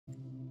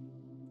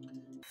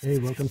Hey,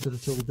 welcome to the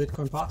Total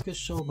Bitcoin podcast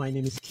show. My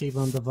name is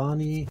Keyvan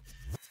Davani.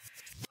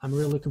 I'm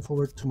really looking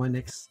forward to my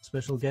next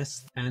special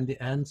guest, Andy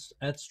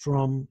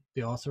Edstrom,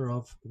 the author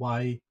of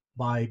Why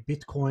Buy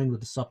Bitcoin with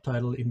the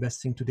subtitle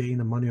Investing Today in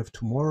the Money of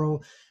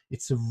Tomorrow.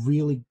 It's a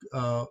really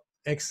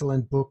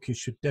excellent book. You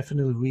should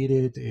definitely read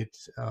it.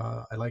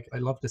 I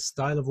love the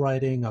style of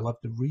writing. I love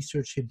the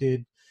research he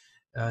did,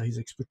 his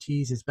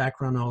expertise, his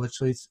background knowledge.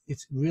 So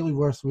it's really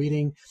worth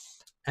reading.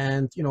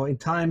 And, in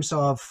times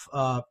of,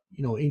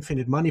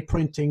 infinite money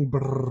printing,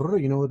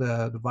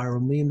 the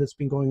viral meme that's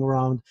been going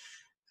around,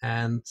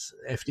 and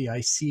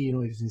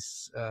FDIC, is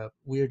this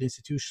weird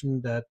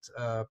institution that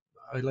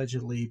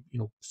allegedly,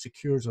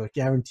 secures or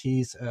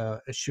guarantees,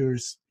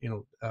 assures,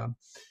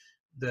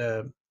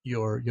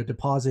 your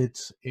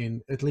deposits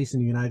in, at least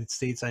in the United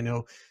States, I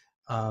know,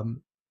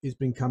 has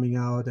been coming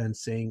out and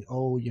saying,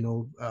 oh,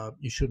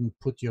 you shouldn't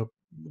put your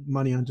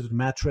money under the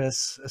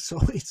mattress, so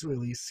it's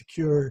really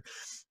secure.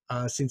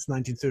 Since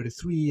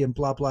 1933 and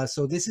blah, blah.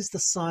 So this is the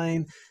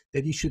sign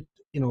that you should,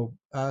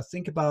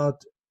 think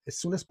about as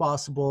soon as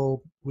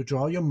possible,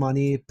 withdraw your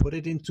money, put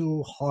it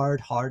into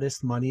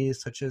hardest money,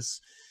 such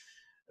as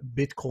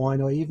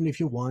Bitcoin, or even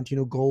if you want,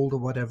 gold or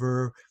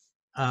whatever.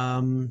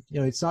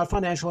 It's not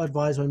financial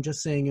advice. I'm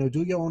just saying,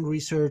 do your own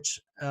research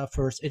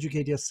first,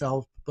 educate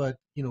yourself, but,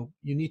 you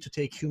need to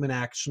take human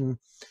action,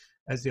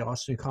 as the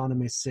Austrian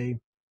economists say.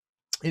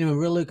 Anyway,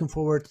 really looking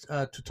forward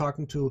to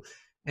talking to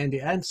Andy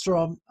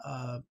Edstrom,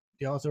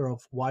 the author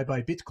of Why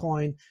Buy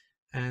Bitcoin.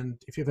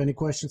 And if you have any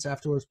questions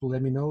afterwards, please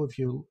let me know. If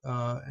you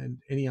and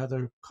any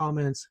other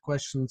comments,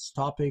 questions,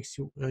 topics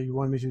you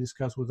want me to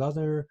discuss with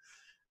other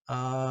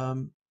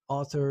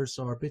authors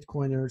or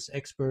Bitcoiners,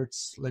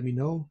 experts, let me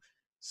know.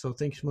 So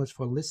thank you so much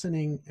for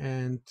listening.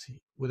 And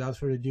without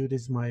further ado,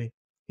 this is my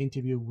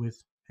interview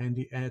with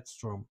Andy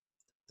Edstrom.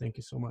 Thank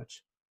you so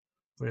much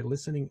for your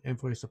listening and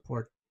for your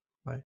support.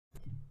 Bye.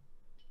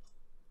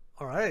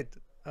 All right.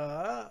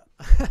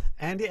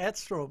 Andy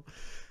Edstrom,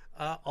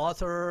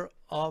 author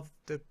of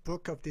the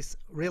book, of this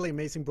really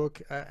amazing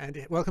book.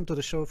 Andy, welcome to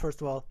the show,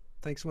 first of all.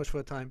 Thanks so much for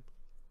the time.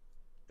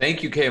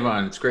 Thank you,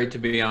 Keyvan. It's great to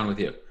be on with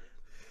you.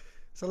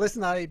 So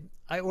listen, I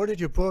ordered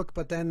your book,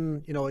 but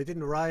then, it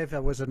didn't arrive. I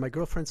was at my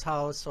girlfriend's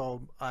house,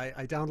 so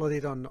I downloaded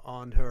it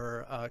on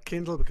her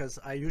Kindle, because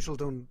I usually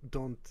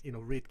don't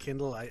read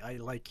Kindle. I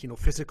like,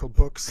 physical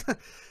books.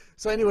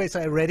 So anyways,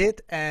 I read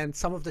it, and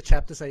some of the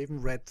chapters I even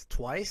read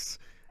twice.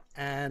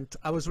 And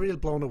I was really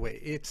blown away.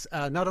 It's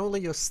not only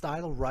your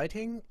style of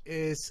writing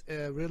is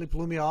really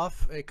blew me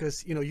off,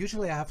 because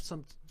usually I have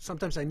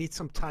sometimes I need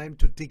some time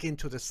to dig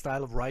into the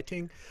style of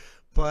writing,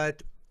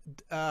 but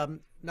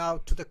now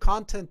to the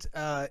content,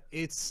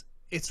 it's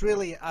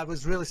really, I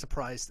was really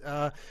surprised,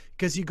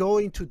 because you go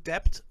into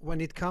depth when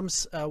it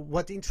comes.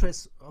 What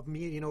interests of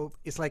me,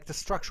 is like the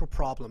structural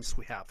problems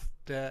we have,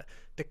 the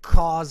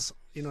cause,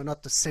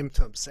 not the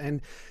symptoms.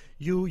 And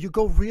you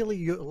go really,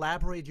 you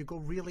elaborate, you go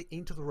really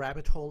into the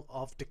rabbit hole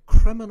of the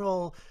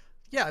criminal.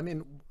 Yeah, I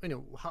mean,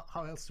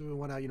 how else do we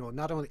want to,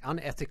 not only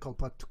unethical,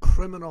 but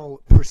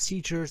criminal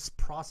procedures,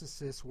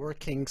 processes,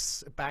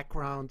 workings,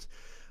 background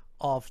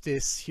of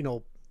this,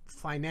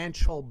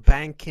 financial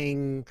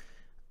banking,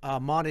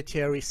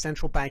 monetary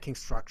central banking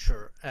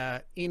structure,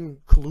 in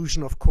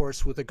collusion, of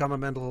course, with the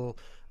governmental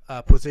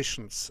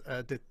positions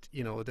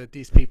that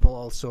these people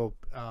also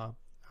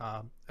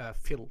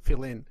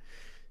fill in.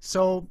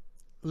 So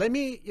let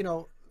me,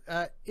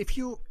 if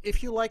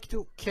you like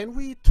to, can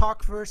we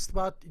talk first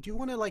about, do you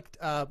want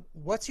to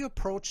what's your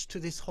approach to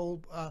this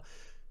whole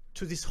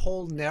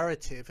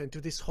narrative, and to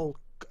this whole,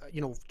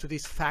 to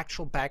these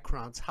factual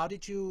backgrounds? How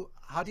did you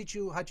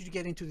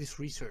get into this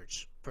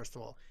research, first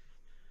of all?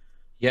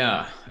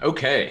 Yeah.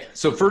 Okay.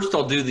 So first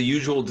I'll do the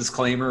usual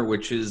disclaimer,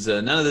 which is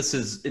none of this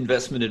is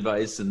investment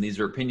advice, and these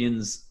are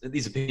opinions.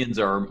 These opinions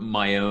are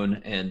my own,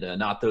 and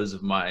not those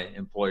of my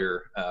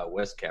employer,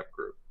 Westcap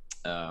Group.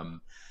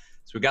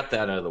 So we got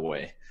that out of the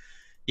way.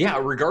 Yeah,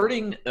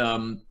 regarding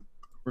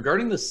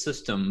the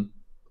system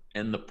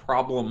and the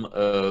problem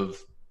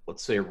of,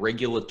 let's say,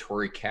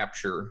 regulatory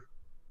capture,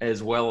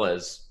 as well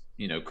as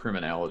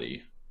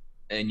criminality,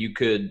 and you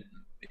could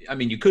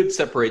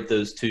separate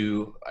those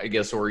two, I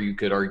guess, or you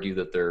could argue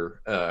that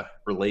they're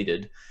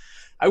related.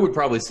 I would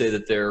probably say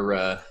that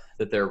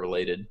they're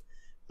related.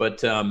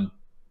 But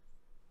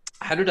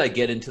how did I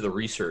get into the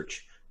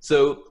research?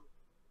 So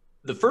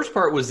the first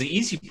part was the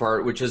easy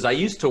part, which is I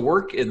used to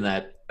work in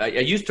that. I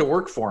used to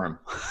work for him,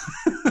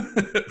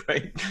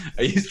 right?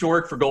 I used to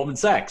work for Goldman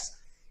Sachs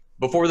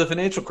before the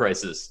financial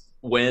crisis,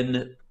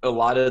 when a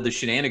lot of the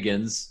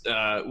shenanigans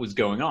was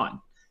going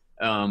on.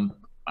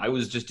 I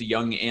was just a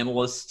young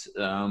analyst,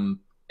 so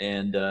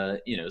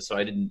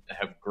I didn't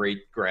have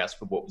great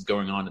grasp of what was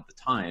going on at the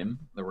time.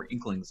 There were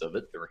inklings of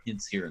it. There were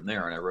hints here and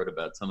there, and I wrote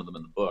about some of them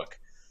in the book.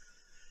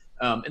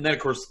 And then, of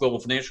course, the global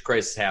financial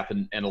crisis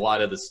happened, and a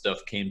lot of this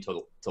stuff came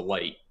to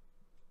light.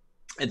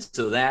 And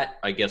so that,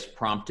 I guess,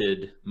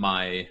 prompted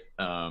my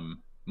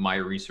my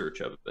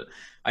research of it.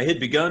 I had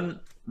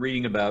begun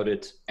reading about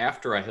it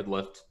after I had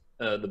left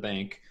the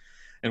bank,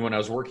 and when I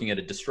was working at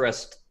a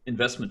distressed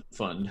investment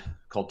fund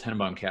called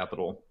Tenenbaum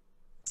Capital.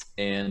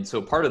 And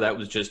so part of that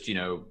was just,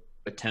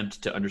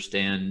 attempt to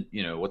understand,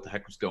 what the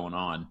heck was going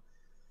on.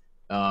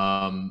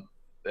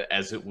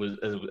 As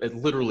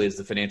literally as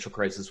the financial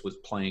crisis was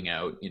playing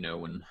out,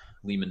 when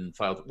Lehman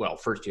filed, well,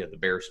 first you had the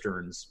Bear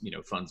Stearns,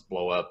 funds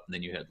blow up, and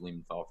then you had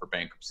Lehman file for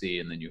bankruptcy,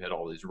 and then you had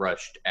all these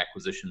rushed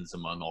acquisitions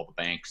among all the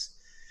banks.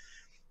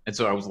 And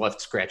so I was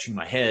left scratching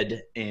my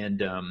head,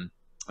 and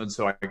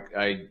so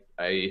I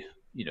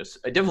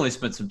definitely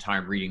spent some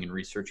time reading and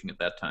researching at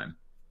that time.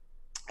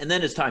 And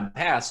then as time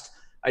passed,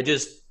 I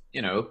just,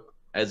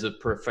 as a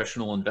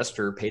professional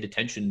investor, paid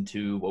attention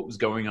to what was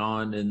going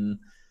on in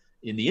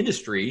the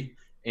industry.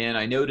 And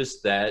I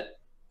noticed that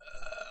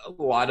a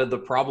lot of the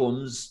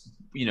problems,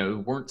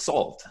 weren't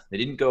solved. They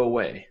didn't go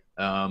away.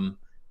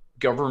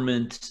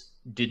 Government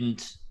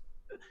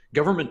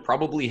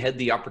probably had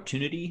the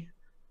opportunity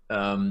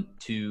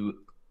to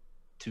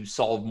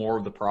solve more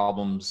of the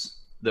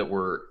problems that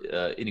were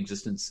in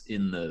existence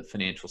in the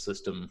financial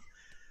system,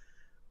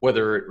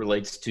 whether it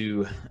relates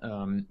to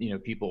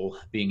people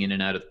being in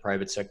and out of the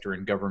private sector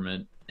and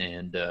government,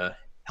 and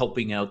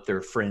helping out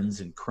their friends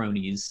and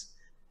cronies,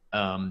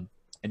 and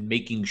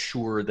making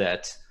sure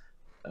that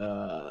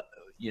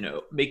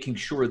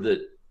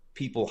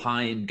people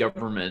high in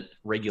government,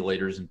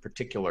 regulators in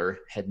particular,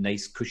 had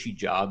nice cushy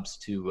jobs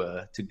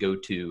to go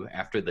to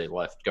after they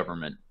left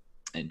government,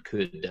 and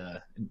could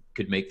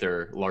make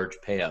their large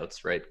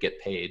payouts, right? Get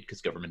paid,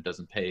 because government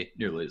doesn't pay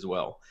nearly as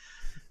well.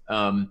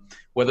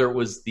 Whether it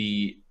was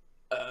the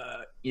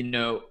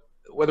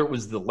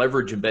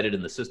leverage embedded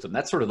in the system,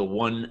 that's sort of the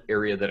one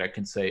area that I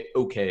can say,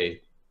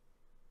 okay,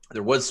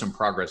 there was some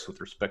progress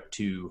with respect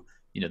to,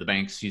 the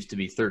banks used to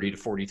be 30 to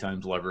 40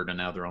 times levered, and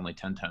now they're only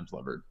 10 times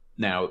levered.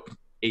 Now,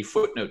 a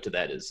footnote to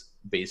that is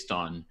based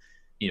on,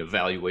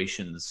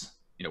 valuations,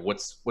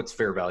 what's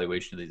fair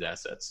valuation of these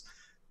assets.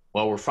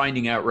 Well, we're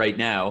finding out right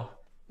now,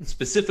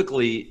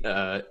 specifically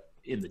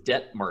in the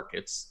debt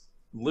markets,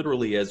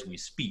 literally as we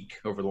speak,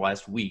 over the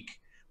last week,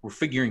 we're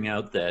figuring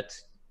out that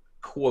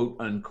quote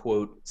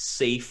unquote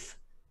safe,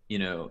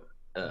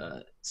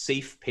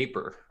 safe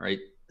paper, right?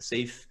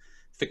 Safe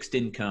fixed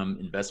income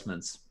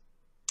investments,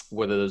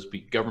 whether those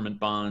be government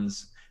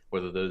bonds,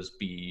 whether those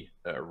be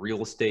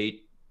real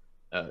estate,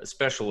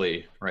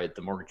 especially, right,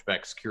 the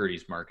mortgage-backed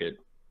securities market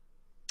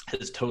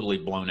has totally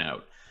blown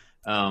out.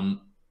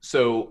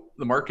 So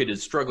the market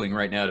is struggling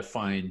right now to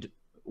find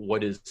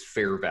what is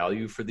fair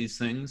value for these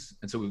things.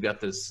 And so we've got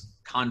this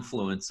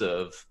confluence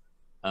of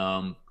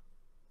a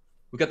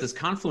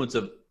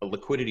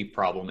liquidity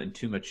problem and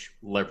too much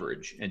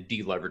leverage and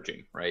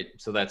deleveraging, right?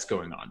 So that's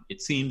going on.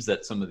 It seems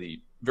that some of the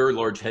very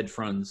large hedge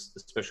funds,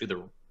 especially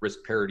the risk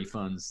parity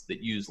funds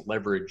that use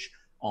leverage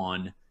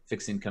on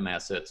fixed income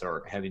assets,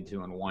 are having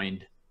to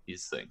unwind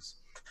these things.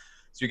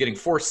 So you're getting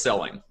forced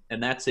selling,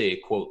 and that's a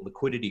quote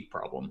liquidity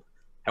problem.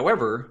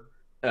 However,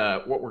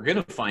 what we're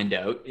going to find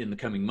out in the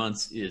coming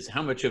months is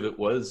how much of it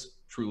was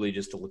truly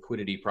just a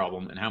liquidity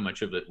problem and how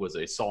much of it was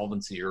a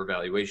solvency or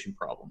valuation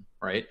problem,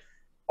 right?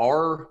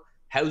 Our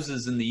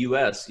houses in the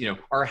US,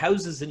 our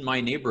houses in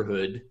my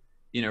neighborhood,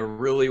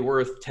 really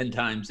worth 10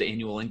 times the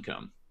annual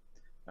income.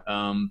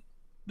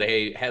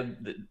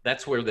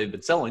 That's where they've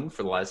been selling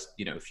for the last,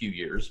 few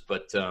years,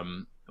 but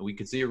we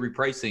could see a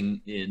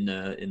repricing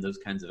in those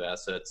kinds of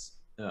assets,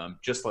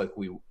 just like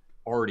we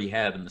already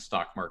have in the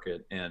stock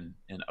market and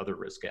other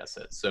risk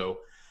assets.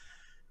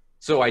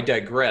 So I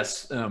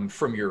digress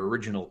from your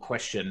original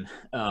question.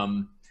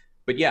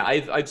 But yeah,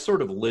 I've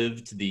sort of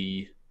lived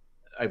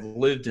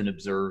and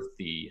observed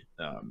the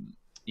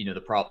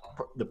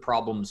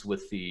problems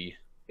with the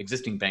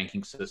existing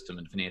banking system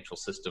and financial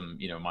system,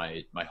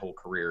 my whole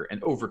career.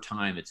 And over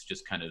time, it's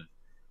just kind of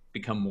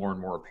become more and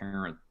more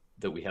apparent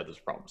that we have those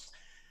problems.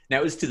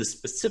 Now, as to the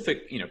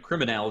specific,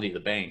 criminality of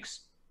the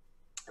banks,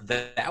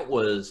 that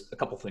was a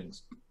couple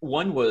things.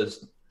 One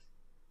was,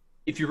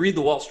 if you read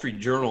the Wall Street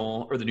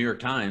Journal or the New York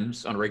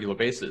Times on a regular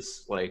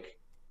basis, like,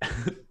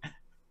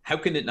 how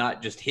can it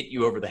not just hit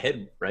you over the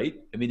head, right?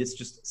 I mean, it's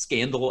just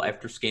scandal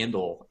after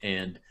scandal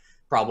and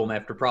problem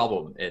after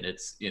problem. And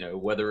it's,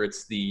 whether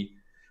it's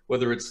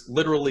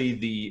literally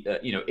the,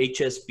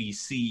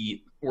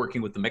 HSBC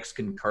working with the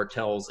Mexican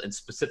cartels and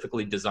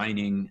specifically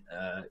designing,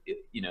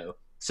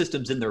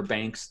 systems in their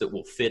banks that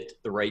will fit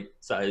the right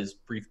size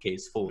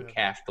briefcase full of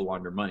cash to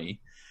launder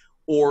money,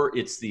 or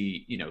it's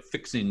the,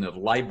 fixing of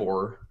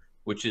LIBOR,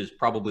 which is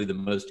probably the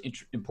most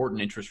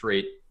important interest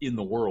rate in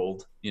the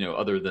world,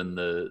 other than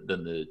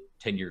the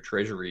 10-year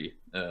Treasury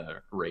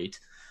rate.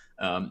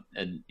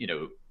 And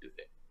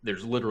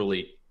there's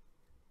literally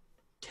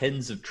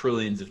tens of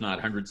trillions, if not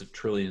hundreds of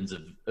trillions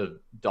of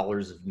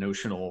dollars of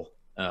notional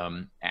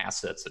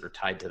assets that are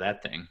tied to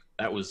that thing.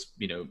 That was,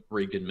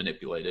 rigged and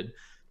manipulated.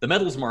 The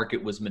metals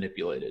market was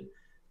manipulated.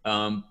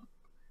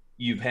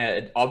 You've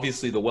had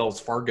obviously the Wells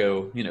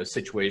Fargo,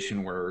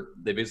 situation where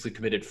they basically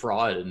committed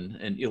fraud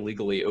and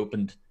illegally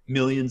opened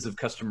millions of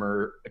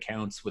customer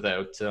accounts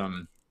without,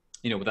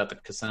 without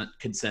the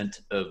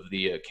consent of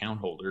the account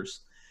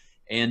holders.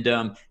 And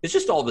it's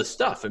just all this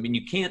stuff. I mean,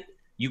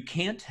 you you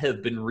can't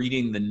have been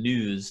reading the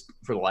news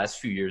for the last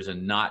few years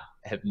and not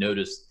have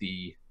noticed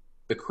the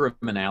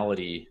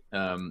criminality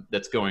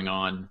that's going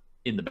on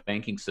in the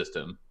banking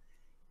system.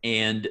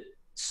 And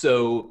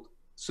so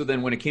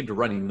then when it came to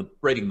writing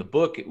the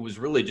book, it was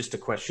really just a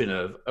question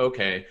of,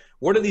 okay,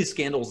 what are these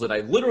scandals that I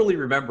literally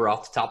remember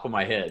off the top of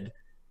my head?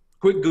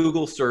 Quick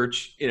Google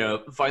search,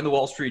 find the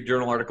Wall Street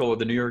Journal article or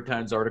the New York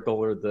Times article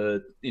or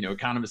the,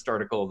 Economist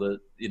article that,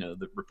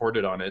 that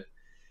reported on it,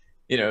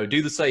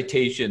 do the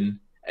citation.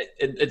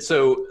 And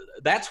so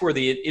that's where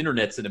the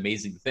internet's an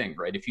amazing thing,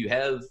 right? If you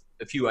have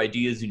a few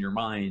ideas in your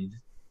mind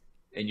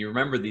and you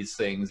remember these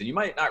things, and you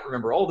might not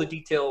remember all the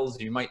details,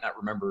 you might not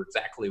remember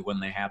exactly when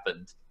they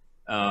happened.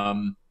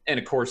 And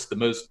of course, the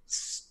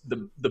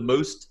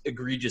most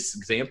egregious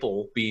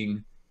example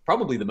being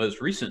probably the most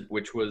recent,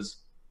 which was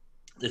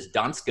this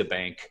Danske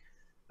Bank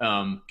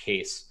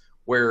case,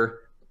 where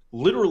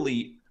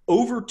literally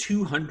over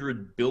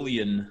 200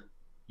 billion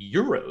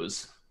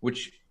euros,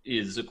 which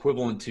is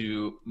equivalent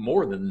to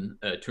more than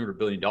 $200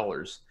 billion,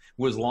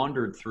 was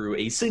laundered through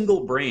a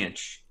single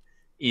branch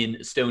in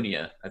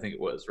Estonia, I think it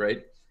was,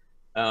 right?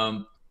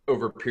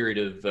 Over a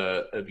period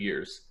of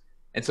years.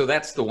 And so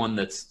that's the one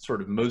that's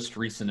sort of most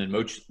recent and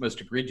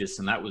most egregious.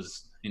 And that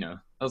was, that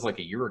was like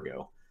a year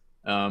ago.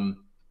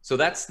 So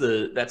that's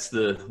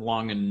the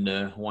long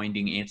and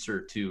winding answer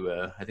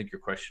to, I think,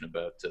 your question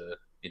about,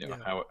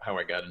 how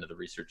I got into the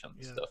research on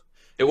this stuff.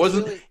 It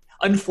wasn't, really,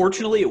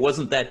 unfortunately, it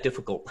wasn't that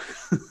difficult.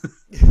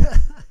 Yeah,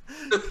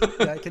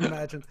 I can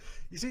imagine.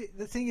 You see,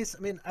 the thing is, I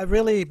mean, I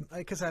really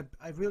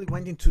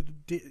went into,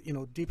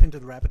 deep into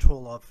the rabbit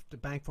hole of the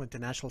Bank for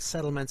International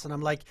Settlements, and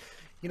I'm like,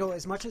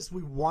 as much as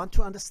we want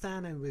to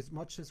understand, and as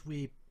much as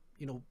we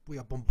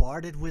are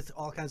bombarded with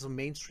all kinds of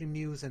mainstream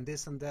news and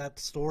this and that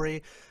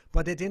story,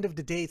 but at the end of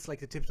the day, it's like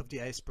the tip of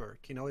the iceberg.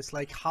 It's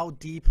like how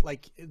deep,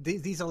 like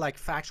these are like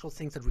factual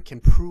things that we can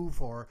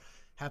prove or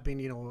have been,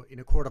 in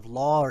a court of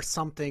law or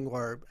something,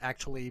 or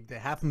actually they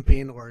haven't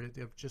been, or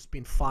they've just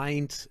been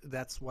fined.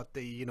 That's what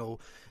they,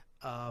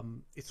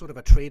 it's sort of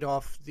a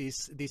trade-off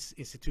these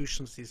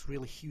institutions, these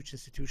really huge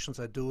institutions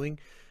are doing.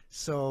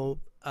 So,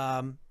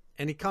 and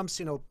it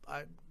comes,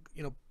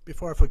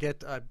 before I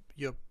forget,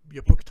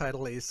 your book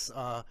title is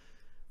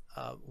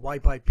Why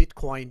Buy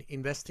Bitcoin?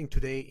 Investing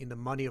Today in the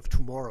Money of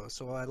Tomorrow.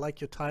 So I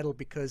like your title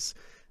because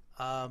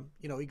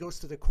it goes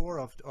to the core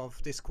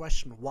of this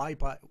question: why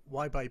buy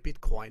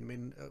Bitcoin? I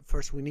mean,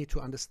 first we need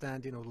to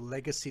understand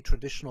legacy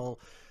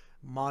traditional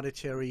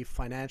monetary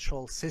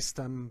financial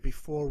system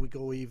before we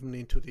go even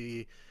into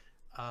the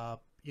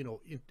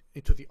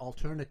into the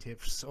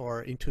alternatives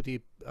or into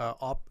the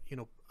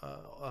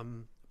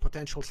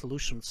potential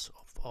solutions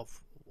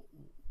of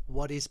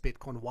what is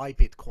Bitcoin, why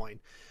Bitcoin.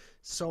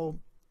 So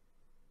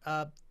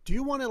do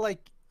you want to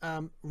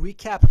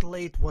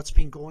recapitulate what's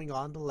been going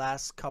on the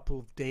last couple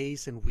of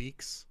days and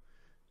weeks?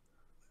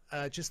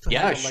 Just to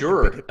have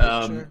sure. A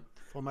picture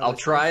for my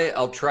listeners.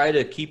 I'll try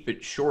to keep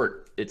it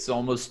short. It's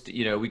almost,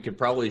 we could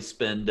probably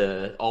spend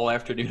all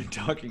afternoon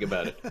talking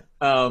about it.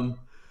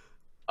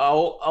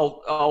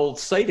 I'll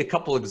cite a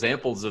couple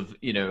examples of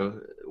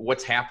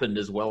what's happened,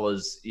 as well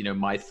as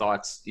my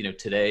thoughts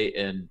today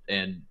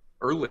and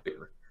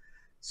earlier.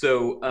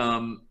 So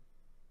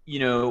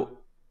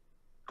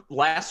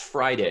last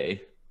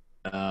Friday,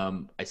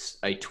 I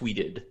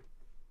tweeted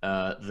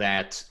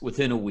that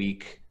within a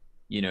week,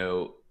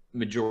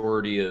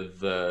 majority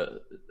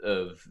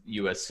of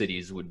U.S.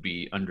 cities would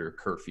be under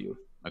curfew.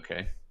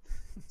 Okay,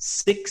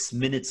 6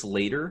 minutes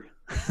later,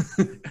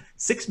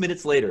 6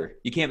 minutes later,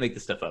 you can't make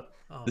this stuff up.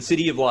 Oh, the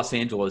city of Los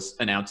Angeles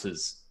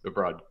announces a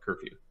broad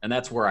curfew, and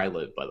that's where I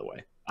live, by the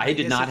way. I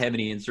did not have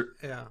any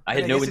I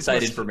had no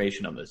inside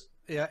information on this.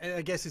 Yeah,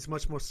 I guess it's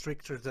much more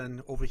stricter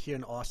than over here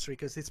in Austria,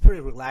 because it's pretty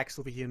relaxed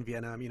over here in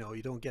Vienna.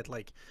 You don't get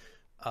like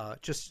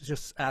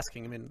just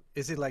asking. I mean,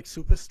 is it like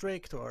super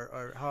strict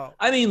or how?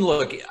 I mean,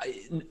 look,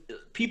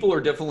 people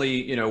are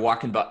definitely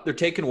walking by. They're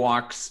taking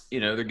walks.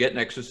 They're getting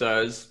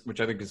exercise,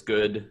 which I think is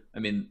good. I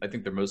mean, I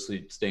think they're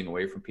mostly staying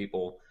away from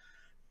people.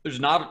 There's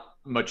not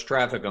much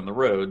traffic on the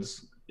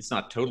roads. It's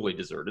not totally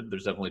deserted.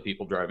 There's definitely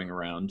people driving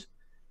around.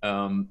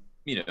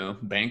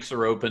 Banks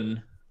are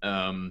open.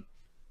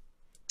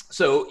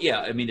 So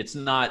yeah, I mean, it's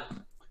not.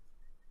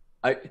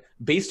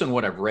 Based on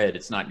what I've read,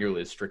 it's not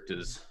nearly as strict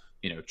as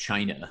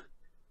China.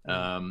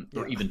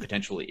 Or even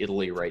potentially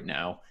Italy right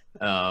now.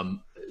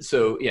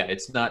 So yeah,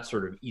 it's not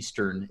sort of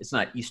Eastern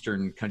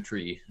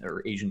country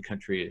or Asian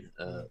country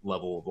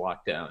level of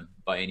lockdown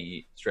by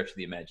any stretch of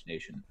the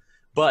imagination.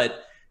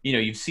 But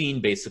you've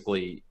seen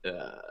basically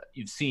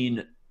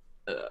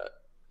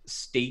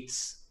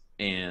states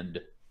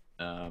and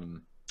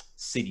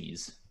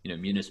cities,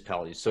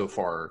 municipalities so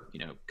far,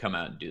 come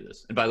out and do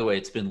this. And by the way,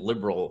 it's been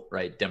liberal,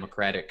 right?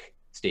 Democratic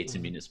states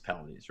and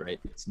municipalities, right?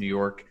 It's New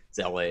York, it's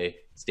LA,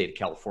 state of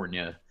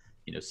California,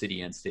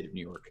 city and state of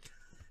New York.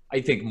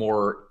 I think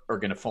more are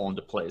going to fall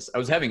into place. I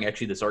was having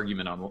actually this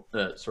argument on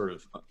sort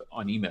of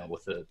on email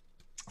with a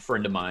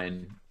friend of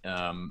mine,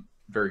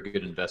 very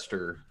good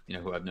investor,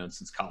 who I've known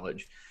since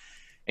college.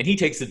 And he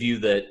takes the view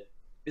that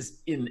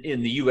is in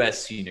the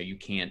US, you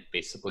can't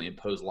basically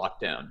impose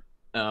lockdown.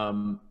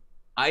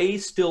 I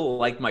still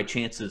like my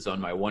chances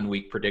on my 1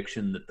 week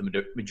prediction that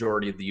the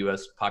majority of the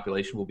US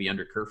population will be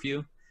under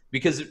curfew,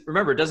 because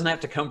remember, it doesn't have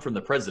to come from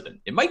the president.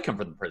 It might come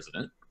from the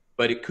president,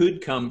 but it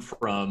could come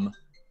from,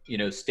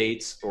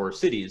 states or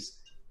cities.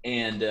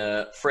 And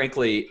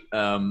frankly,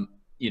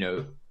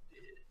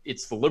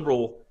 it's the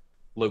liberal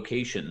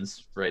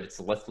locations, right? It's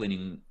the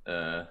left-leaning,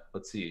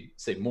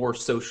 say more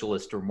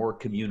socialist or more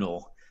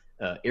communal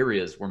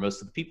areas where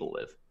most of the people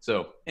live.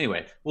 So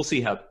anyway, we'll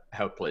see how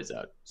it plays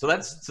out. So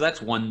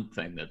that's one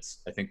thing that's,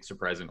 I think,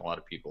 surprising a lot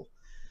of people.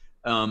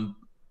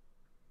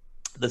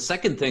 The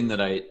second thing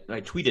that I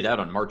tweeted out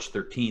on March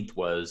 13th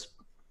was,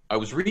 I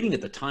was reading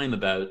at the time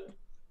about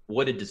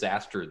what a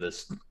disaster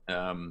this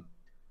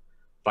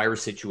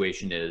virus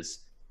situation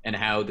is, and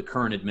how the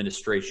current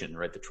administration,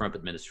 right, the Trump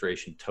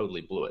administration,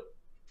 totally blew it.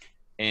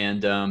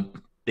 And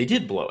they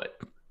did blow it.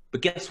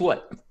 But guess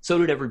what? So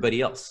did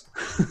everybody else.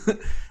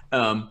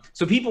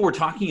 So people were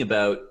talking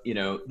about,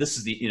 this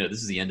is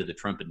the end of the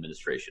Trump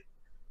administration.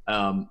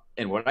 And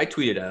what I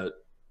tweeted out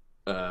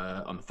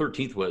on the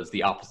 13th was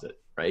the opposite,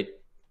 right?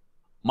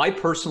 I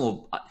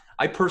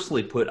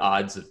personally put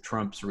odds of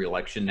Trump's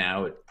reelection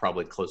now at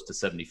probably close to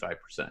 75%,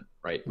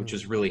 right? Which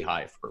is really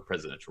high for a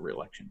presidential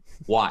reelection.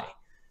 Why?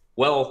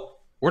 Well,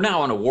 we're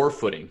now on a war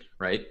footing,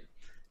 right?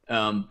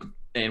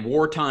 And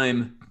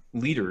wartime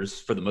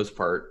leaders, for the most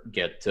part,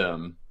 get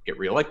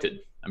reelected.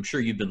 I'm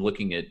sure you've been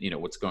looking at,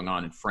 what's going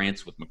on in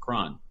France with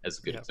Macron as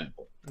a good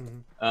example.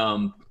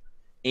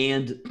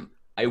 And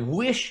I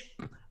wish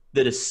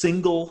that a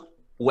single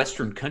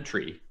Western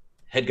country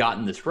had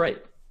gotten this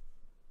right.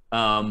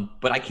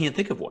 But I can't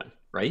think of one,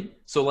 right?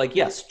 So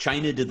yes,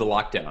 China did the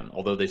lockdown,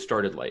 although they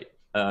started late.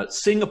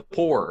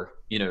 Singapore,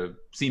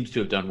 seems to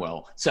have done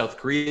well. South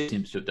Korea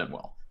seems to have done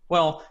well.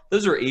 Well,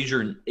 those are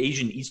Asian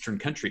Eastern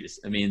countries.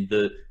 I mean,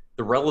 the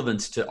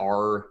relevance to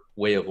our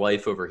way of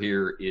life over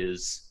here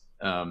is,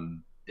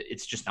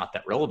 it's just not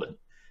that relevant.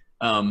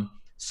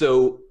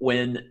 So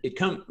when it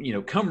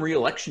come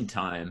re-election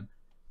time,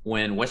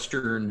 when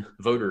Western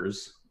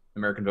voters,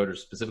 American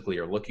voters specifically,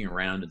 are looking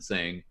around and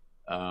saying,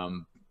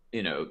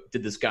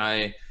 did this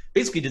guy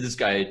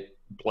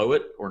blow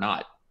it or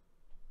not?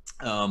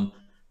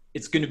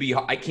 It's going to be,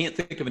 I can't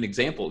think of an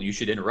example. You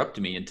should interrupt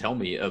me and tell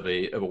me of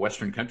a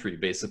Western country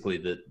basically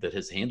that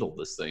has handled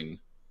this thing,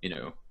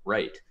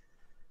 right.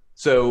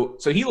 So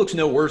he looks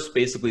no worse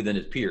basically than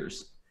his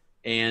peers.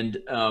 And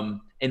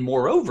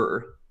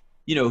moreover,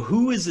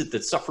 who is it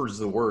that suffers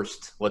the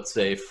worst, let's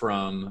say,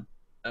 from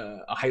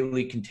a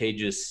highly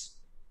contagious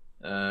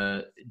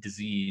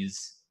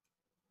disease,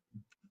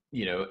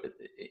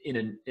 in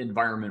an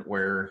environment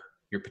where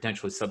you're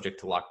potentially subject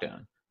to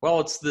lockdown? Well,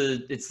 it's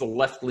the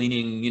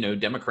left-leaning,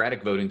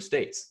 Democratic voting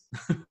states,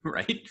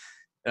 right?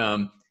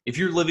 If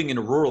you're living in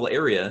a rural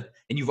area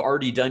and you've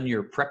already done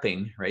your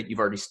prepping, right? You've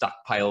already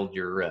stockpiled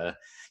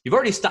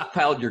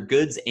your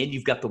goods, and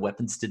you've got the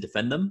weapons to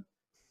defend them.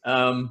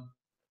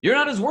 You're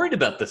not as worried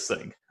about this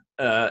thing,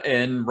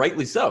 and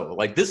rightly so.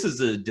 This is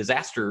a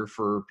disaster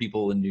for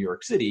people in New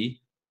York City.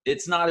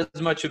 It's not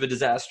as much of a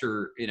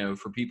disaster,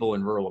 for people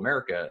in rural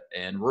America,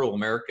 and rural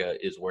America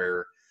is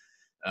where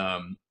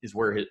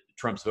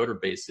Trump's voter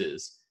base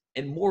is.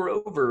 And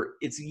moreover,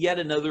 it's yet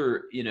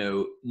another,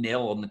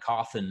 nail in the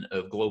coffin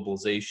of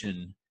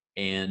globalization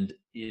and,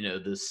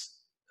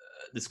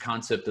 this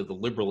concept of the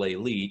liberal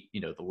elite,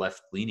 the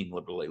left-leaning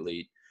liberal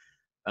elite,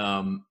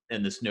 and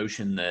this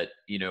notion that,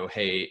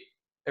 hey,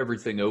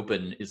 everything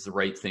open is the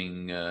right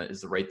thing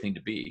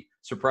to be.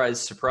 Surprise,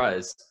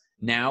 surprise.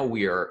 Now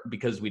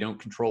because we don't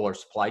control our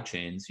supply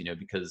chains,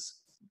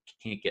 because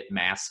we can't get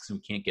masks and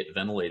we can't get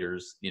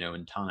ventilators,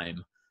 in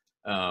time.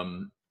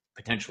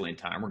 Potentially in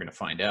time, we're going to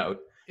find out.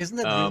 Isn't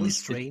that really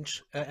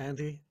strange,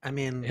 Andy? I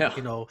mean,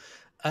 yeah.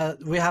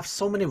 We have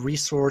so many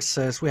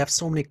resources, we have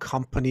so many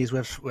companies, we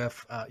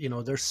have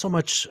there's so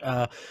much,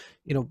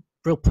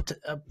 real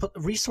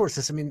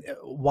resources. I mean,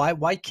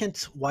 why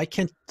can't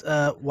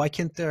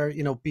there,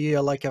 be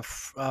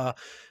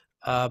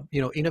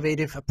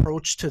innovative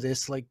approach to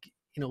this,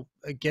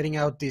 getting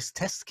out these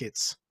test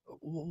kits?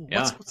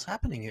 What's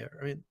happening here?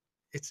 I mean,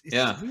 it's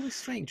really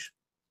strange.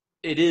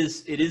 It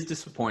is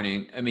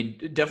disappointing. I mean,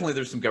 definitely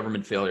there's some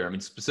government failure. I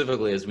mean,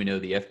 specifically, as we know,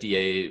 the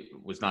FDA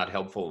was not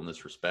helpful in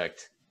this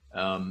respect.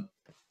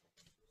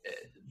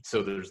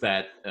 So there's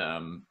that.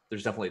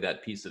 There's definitely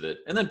that piece of it.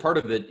 And then part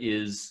of it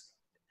is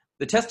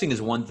the testing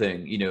is one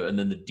thing, and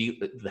then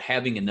the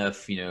having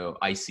enough,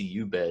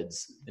 ICU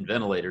beds and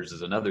ventilators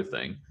is another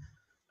thing.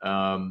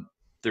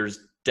 There's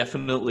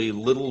definitely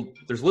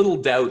little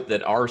doubt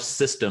that our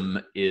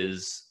system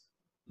is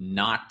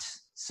not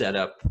set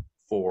up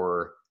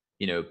for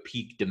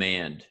peak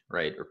demand,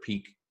 right? Or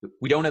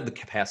we don't have the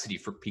capacity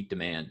for peak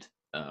demand.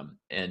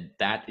 And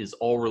that is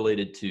all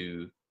related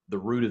to the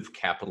root of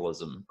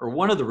capitalism, or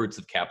one of the roots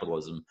of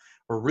capitalism,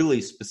 or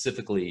really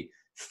specifically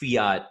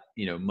fiat,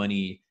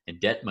 money and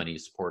debt money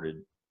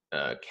supported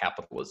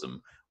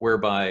capitalism,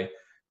 whereby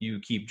you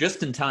keep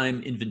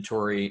just-in-time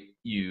inventory,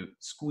 you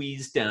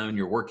squeeze down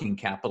your working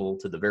capital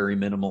to the very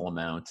minimal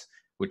amount,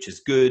 which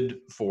is good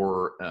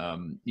for,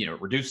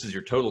 it reduces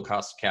your total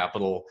cost of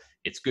capital.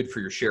 It's good for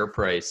your share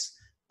price.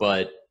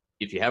 But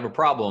if you have a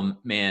problem,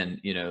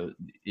 man,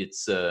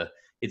 it's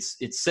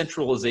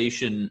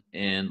centralization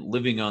and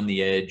living on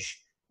the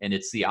edge, and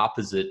it's the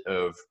opposite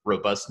of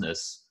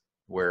robustness,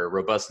 where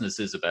robustness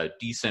is about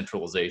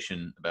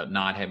decentralization, about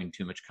not having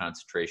too much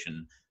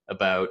concentration,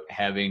 about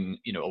having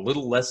a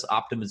little less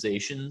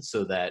optimization,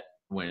 so that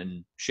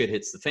when shit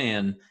hits the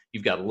fan,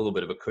 you've got a little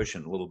bit of a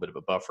cushion, a little bit of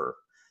a buffer.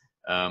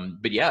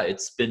 But yeah,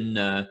 it's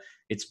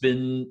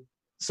been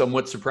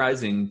somewhat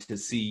surprising to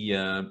see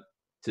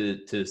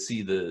to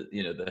see the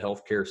the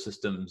healthcare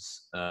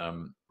system's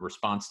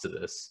response to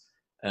this.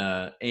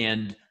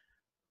 And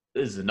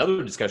this is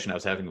another discussion I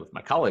was having with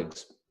my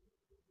colleagues.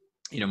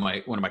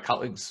 One of my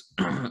colleagues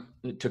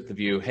took the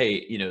view,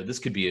 hey, this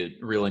could be a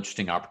real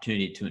interesting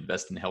opportunity to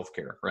invest in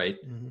healthcare, right?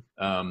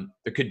 Mm-hmm.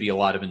 There could be a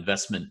lot of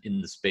investment in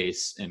the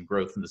space and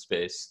growth in the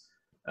space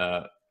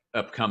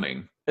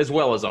upcoming, as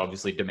well as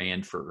obviously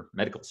demand for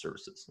medical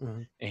services.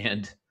 Mm-hmm.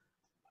 And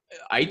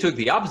I took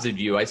the opposite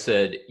view. I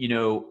said,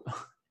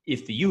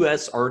 if the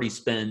US already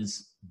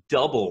spends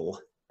double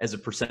as a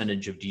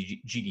percentage of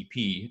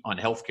GDP on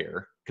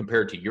healthcare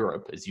compared to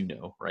Europe, as you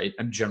know, right?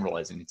 I'm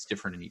generalizing, it's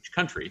different in each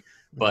country,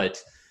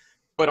 but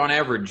on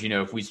average,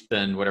 if we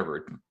spend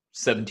whatever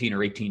 17 or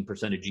 18%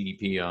 of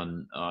GDP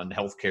on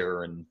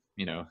healthcare, and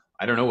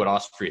I don't know what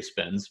Austria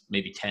spends,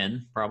 maybe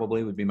 10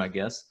 probably would be my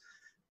guess,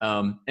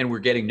 and we're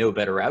getting no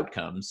better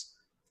outcomes.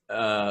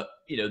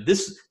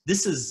 This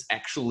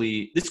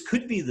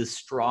could be the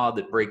straw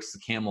that breaks the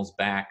camel's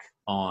back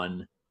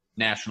on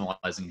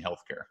nationalizing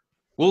healthcare.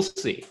 We'll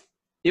see.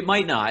 It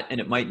might not,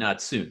 and it might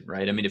not soon,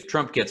 right? I mean, if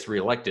Trump gets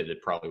reelected,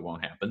 it probably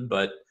won't happen.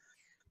 But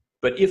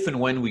if and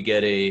when we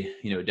get a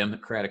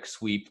democratic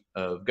sweep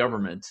of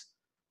government,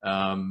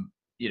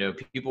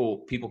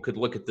 people could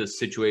look at this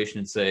situation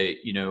and say,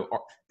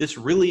 this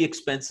really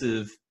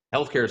expensive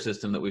healthcare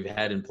system that we've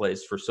had in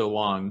place for so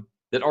long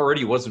that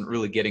already wasn't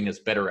really getting us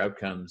better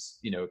outcomes,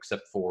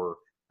 except for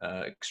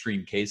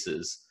extreme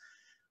cases.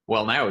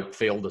 Well, now it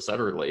failed us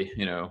utterly.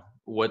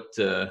 What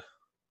are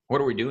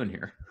we doing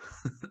here?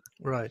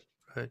 Right.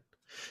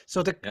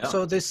 So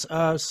this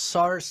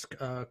SARS,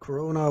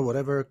 Corona,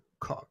 whatever,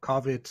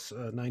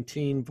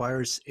 COVID-19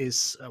 virus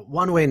is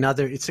one way or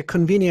another. It's a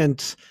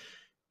convenient,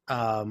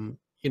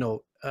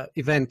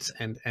 event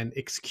and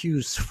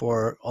excuse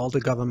for all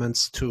the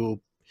governments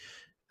to,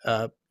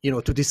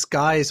 to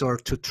disguise, or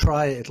to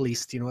try at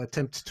least,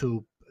 attempt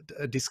to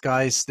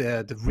disguise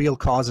the real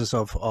causes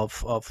of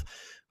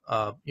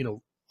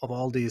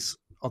all these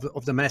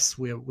of the mess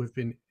we've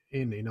been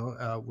in.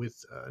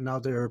 With now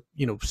they're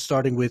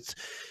starting with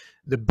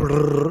the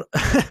brrr,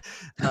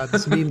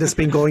 this meme that's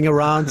been going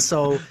around.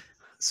 So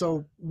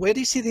where do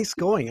you see this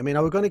going? I mean,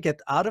 are we going to get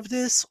out of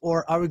this,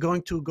 or are we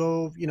going to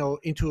go,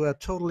 into a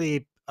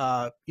totally,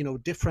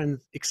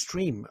 different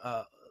extreme?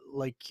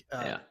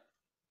 Yeah.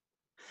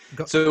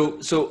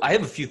 So I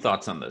have a few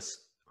thoughts on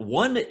this.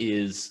 One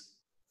is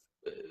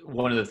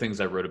one of the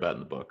things I wrote about in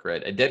the book,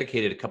 right? I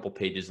dedicated a couple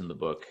pages in the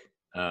book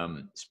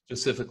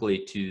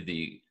specifically to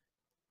the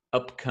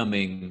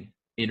upcoming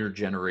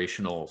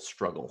intergenerational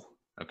struggle.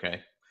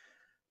 Okay.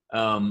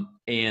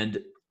 And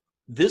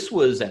this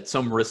was at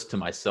some risk to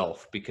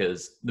myself,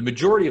 because the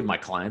majority of my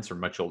clients are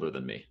much older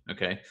than me.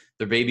 Okay.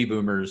 They're baby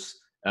boomers.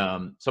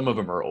 Some of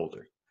them are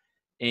older,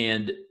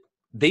 and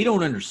they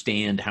don't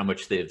understand how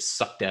much they've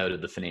sucked out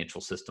of the financial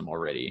system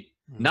already,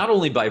 not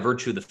only by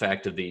virtue of the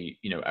fact of the,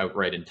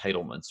 outright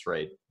entitlements,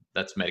 right?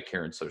 That's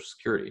Medicare and Social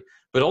Security,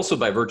 but also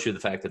by virtue of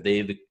the fact that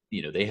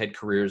they had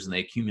careers and they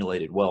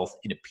accumulated wealth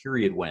in a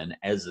period when,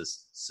 as a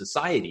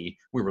society,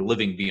 we were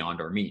living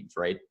beyond our means,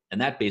 right? And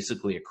that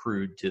basically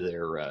accrued to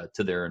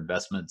their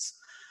investments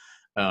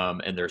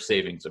and their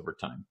savings over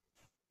time.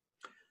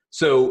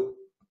 So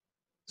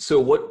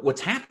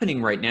what's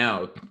happening right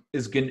now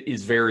is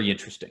very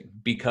interesting,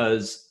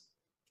 because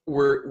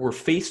we're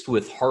faced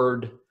with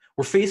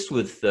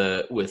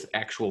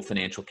actual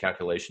financial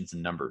calculations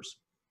and numbers.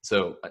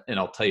 So, and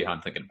I'll tell you how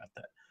I'm thinking about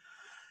that.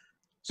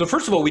 So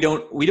first of all, we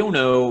don't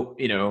know,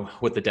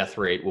 what the death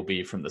rate will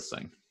be from this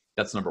thing.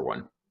 That's number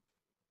one,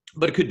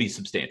 but it could be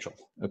substantial.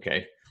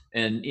 Okay.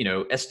 And,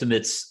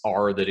 estimates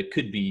are that it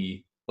could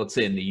be, let's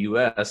say in the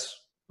US,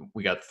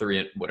 we got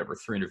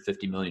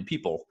 350 million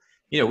people.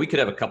 We could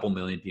have a couple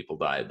million people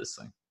die of this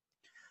thing.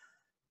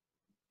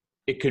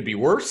 It could be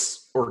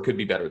worse, or it could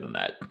be better than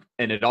that.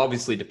 And it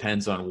obviously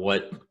depends on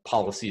what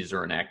policies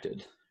are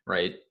enacted,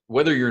 right?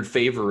 Whether you're in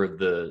favor of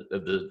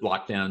the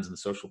lockdowns and the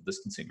social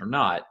distancing or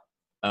not,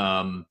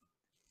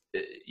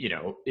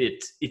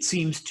 it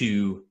seems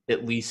to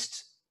at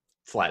least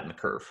flatten the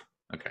curve.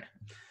 Okay.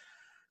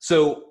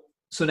 So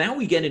now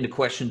we get into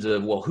questions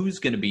of, well, who's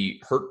going to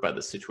be hurt by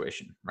this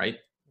situation, right?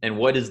 And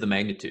what is the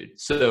magnitude?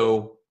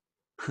 So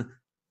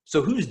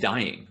who's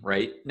dying,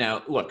 right?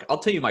 Now, look, I'll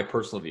tell you my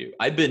personal view.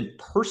 I've been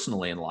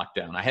personally in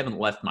lockdown. I haven't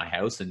left my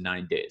house in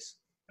 9 days.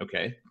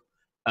 Okay.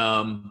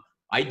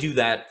 I do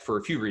that for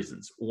a few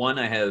reasons. One,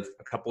 I have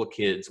a couple of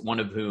kids, one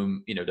of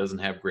whom, doesn't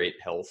have great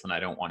health and I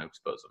don't want to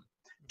expose them.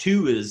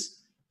 Two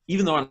is,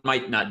 even though I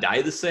might not die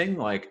of this thing,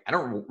 like I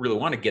don't really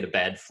want to get a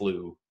bad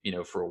flu,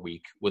 for a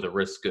week with a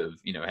risk of,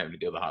 having to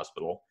go to the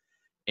hospital.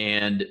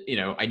 And,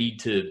 I need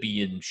to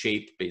be in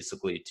shape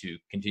basically to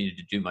continue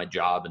to do my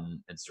job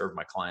and serve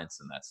my clients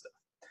and that stuff.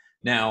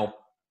 Now,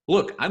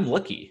 look, I'm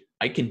lucky.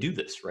 I can do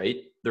this, right?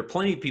 There are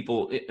plenty of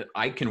people,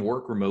 I can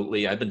work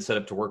remotely. I've been set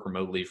up to work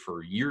remotely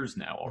for years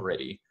now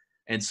already.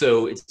 And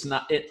so it's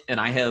not it. And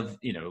I have,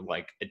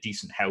 like a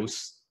decent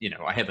house,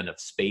 I have enough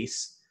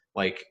space.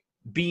 Like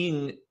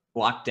being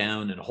locked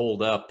down and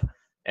holed up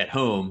at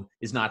home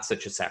is not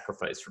such a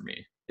sacrifice for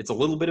me. It's a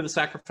little bit of a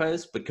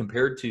sacrifice, but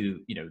compared to,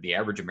 the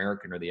average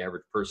American or the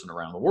average person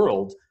around the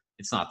world,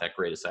 it's not that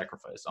great a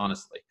sacrifice,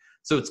 honestly.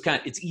 So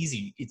it's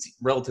easy. It's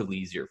relatively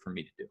easier for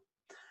me to do.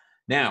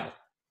 Now,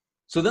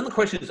 so then the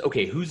question is,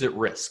 okay, who's at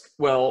risk?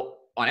 Well,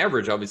 on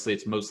average, obviously,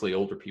 it's mostly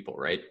older people,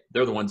 right?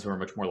 They're the ones who are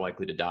much more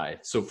likely to die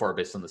so far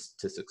based on the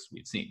statistics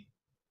we've seen.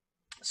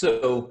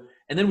 So,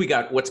 and then we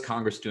got what's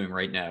Congress doing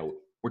right now?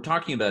 We're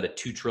talking about a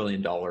 $2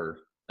 trillion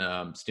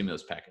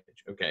stimulus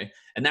package, okay?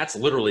 And that's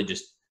literally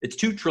it's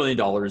 $2 trillion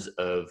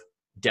of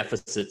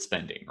deficit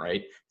spending,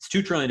 right? It's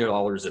 $2 trillion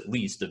at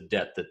least of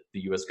debt that the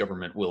US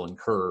government will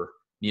incur,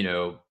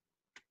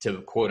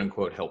 to quote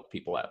unquote help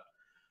people out.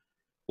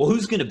 Well,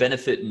 who's going to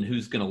benefit and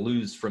who's going to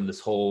lose from this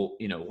whole,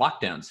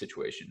 lockdown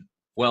situation?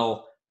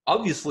 Well,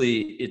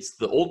 obviously, it's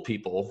the old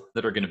people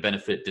that are going to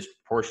benefit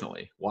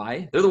disproportionately.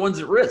 Why? They're the ones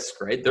at risk,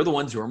 right? They're the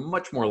ones who are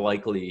much more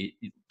likely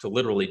to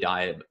literally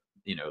die of,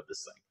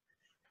 this thing.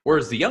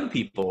 Whereas the young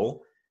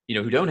people,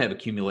 who don't have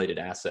accumulated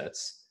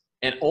assets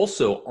and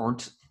also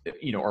aren't,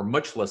 are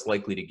much less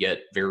likely to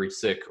get very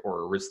sick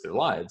or risk their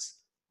lives,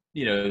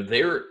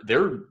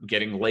 they're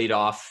getting laid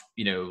off,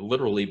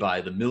 literally by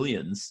the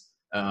millions.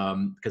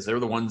 Because they're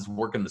the ones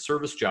working the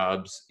service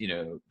jobs,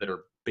 that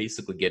are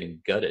basically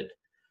getting gutted.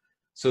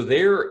 So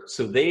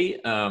they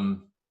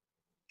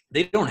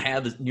don't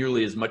have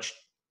nearly as much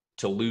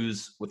to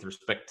lose with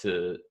respect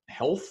to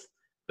health,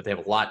 but they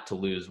have a lot to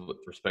lose with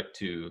respect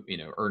to,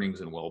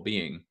 earnings and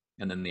well-being.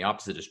 And then the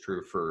opposite is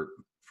true for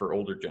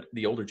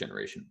the older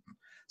generation.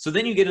 So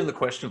then you get into the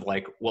question of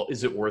like, well,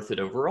 is it worth it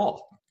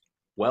overall?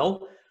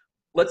 Well,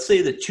 let's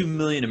say that 2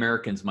 million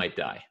Americans might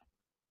die.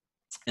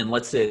 And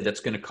let's say that's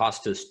going to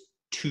cost us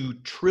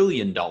 $2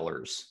 trillion,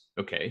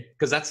 okay?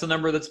 Because that's the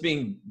number that's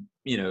being,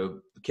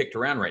 kicked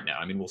around right now.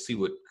 I mean, we'll see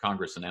what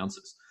Congress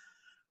announces.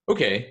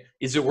 Okay,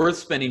 is it worth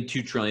spending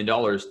 $2 trillion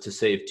to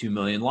save 2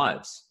 million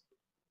lives?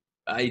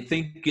 I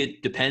think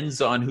it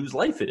depends on whose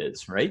life it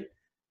is, right?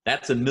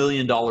 That's $1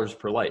 million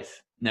per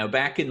life. Now,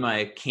 back in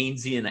my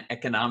Keynesian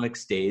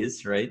economics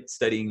days, right,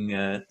 studying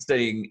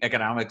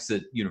economics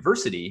at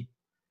university,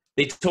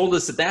 they told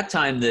us at that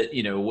time that,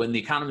 when the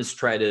economists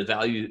try to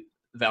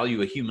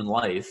value a human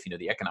life,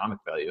 the economic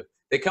value,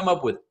 they come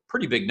up with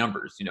pretty big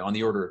numbers, on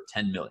the order of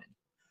 10 million.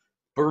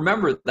 But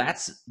remember,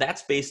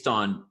 that's based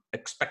on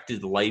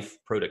expected life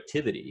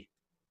productivity,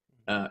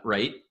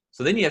 right?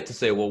 So then you have to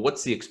say, well,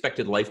 what's the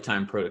expected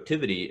lifetime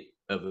productivity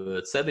of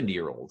a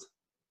 70-year-old?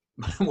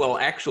 Well,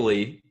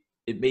 actually,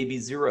 it may be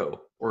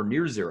zero or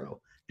near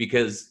zero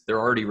because they're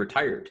already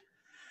retired.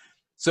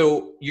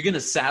 So you're going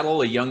to saddle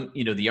the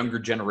younger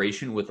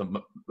generation with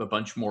a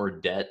bunch more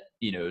debt,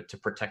 to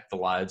protect the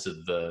lives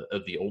of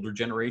the older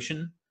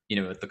generation,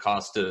 at the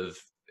cost of,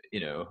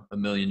 $1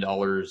 million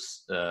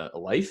a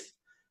life.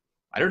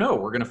 I don't know.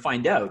 We're going to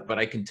find out, but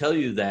I can tell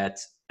you that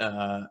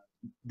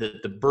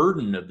the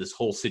burden of this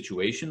whole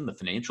situation, the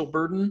financial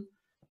burden,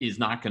 is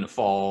not going to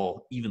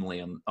fall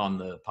evenly on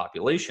the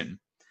population.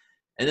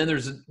 And then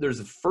there's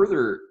a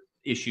further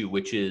issue,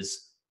 which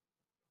is,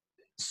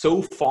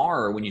 so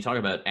far, when you talk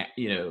about,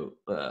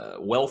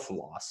 wealth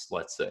loss,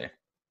 let's say,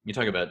 you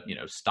talk about,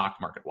 stock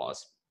market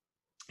loss,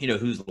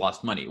 who's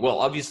lost money? Well,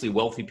 obviously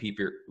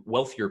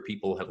wealthier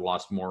people have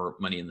lost more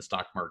money in the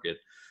stock market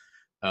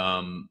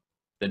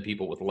than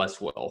people with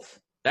less wealth.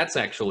 That's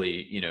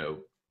actually,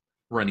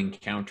 running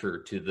counter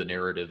to the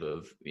narrative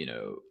of,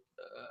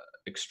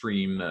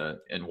 extreme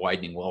and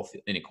widening wealth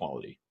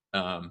inequality,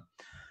 at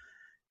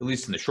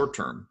least in the short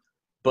term.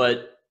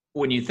 But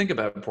when you think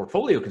about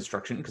portfolio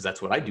construction, because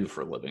that's what I do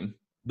for a living,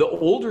 the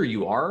older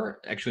you are,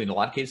 actually in a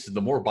lot of cases,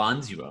 the more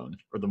bonds you own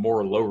or the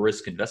more low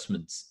risk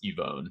investments you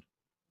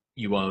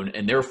own,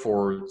 and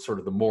therefore sort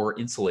of the more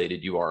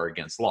insulated you are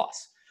against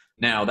loss.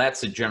 Now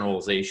that's a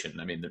generalization.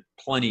 I mean, there are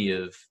plenty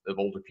of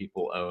older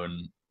people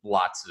own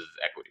lots of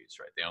equities,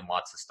 right? They own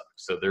lots of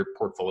stocks. So their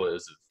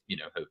portfolios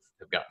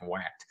have gotten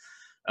whacked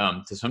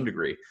to some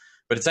degree,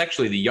 but it's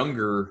actually the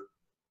younger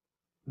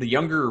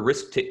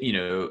risk,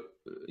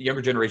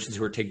 younger generations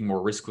who are taking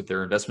more risk with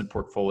their investment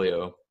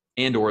portfolio,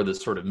 and or the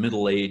sort of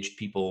middle-aged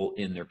people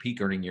in their peak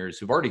earning years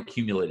who've already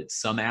accumulated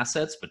some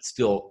assets, but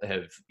still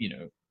have,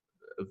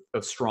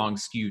 a strong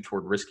skew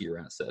toward riskier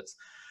assets.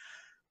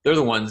 They're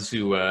the ones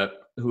who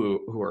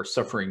are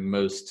suffering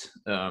most,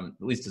 at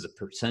least as a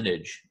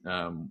percentage,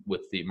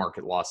 with the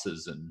market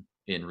losses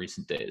in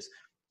recent days.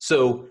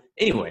 So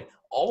anyway,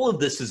 all of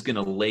this is going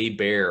to lay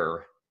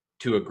bare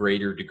to a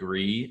greater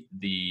degree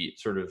the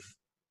sort of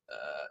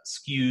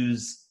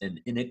skews and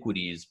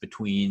inequities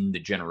between the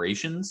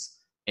generations.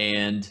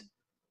 And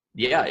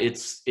yeah,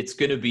 it's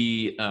going to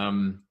be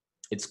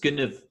it's going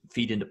to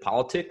feed into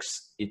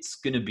politics. It's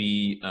going to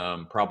be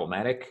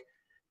problematic.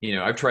 You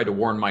know, I've tried to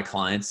warn my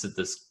clients that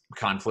this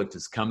conflict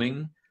is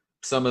coming.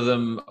 Some of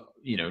them,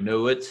 you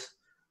know it.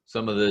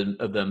 Some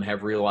of them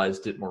have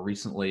realized it more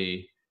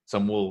recently.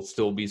 Some will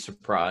still be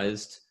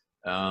surprised.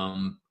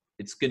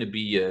 It's going to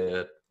be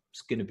a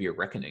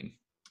reckoning.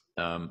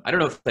 I don't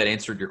know if that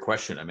answered your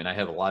question. I mean, I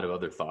have a lot of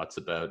other thoughts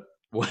about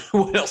what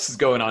else is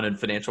going on in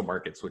financial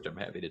markets, which I'm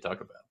happy to talk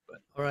about.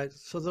 But all right,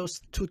 so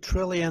those 2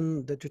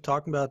 trillion that you're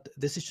talking about,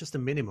 this is just a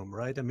minimum,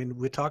 right? I mean,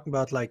 we're talking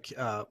about like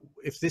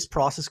if this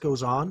process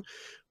goes on,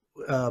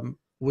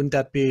 wouldn't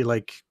that be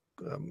like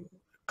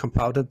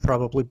compounded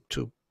probably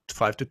to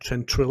 5 to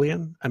 10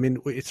 trillion? I mean,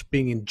 it's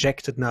being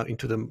injected now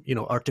into the, you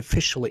know,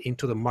 artificially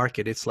into the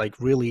market. It's like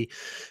really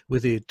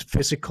with the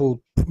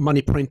physical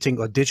money printing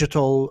or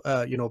digital,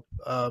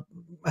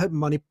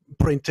 money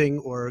printing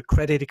or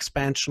credit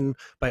expansion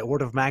by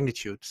order of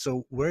magnitude.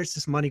 So where is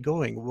this money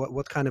going?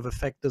 What kind of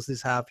effect does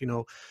this have, you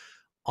know,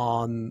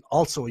 on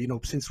also, you know,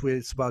 since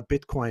it's about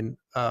Bitcoin,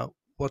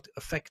 what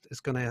effect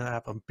is going to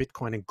have on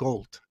Bitcoin and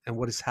gold, and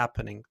what is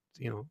happening,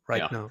 you know,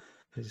 right now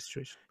in this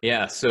situation?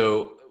 Yeah.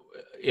 So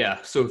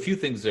a few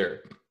things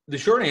there. The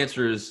short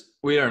answer is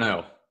we don't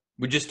know.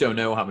 We just don't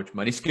know how much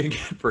money's going to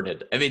get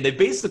printed. I mean,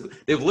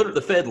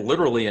 the Fed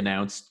literally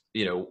announced,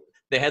 you know,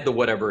 they had the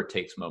whatever it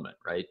takes moment,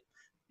 right?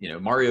 You know,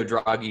 Mario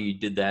Draghi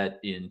did that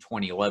in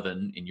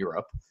 2011 in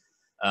Europe,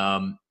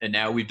 and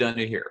now we've done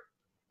it here.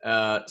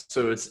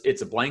 So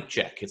it's a blank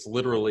check. It's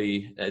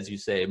literally, as you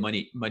say,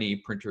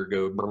 money printer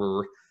go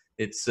brr.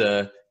 It's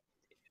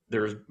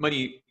there's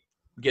money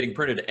getting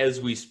printed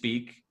as we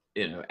speak.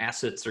 You know,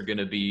 assets are going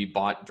to be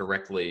bought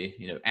directly.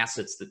 You know,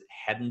 assets that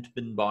hadn't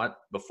been bought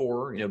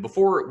before. You know,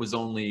 before it was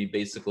only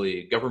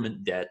basically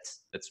government debt,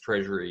 that's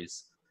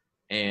treasuries,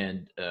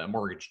 and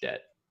mortgage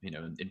debt. You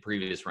know, in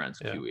previous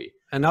rounds of QE.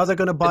 And now they're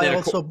going to buy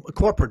also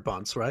corporate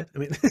bonds, right? I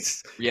mean,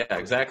 yeah,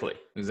 exactly.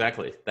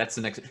 That's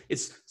the next.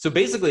 So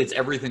basically it's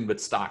everything but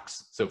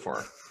stocks so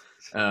far.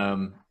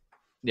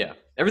 Yeah,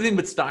 everything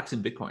but stocks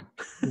and Bitcoin,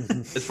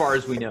 as far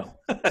as we know.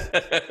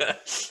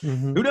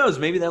 Who knows?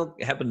 Maybe that'll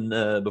happen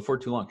before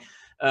too long.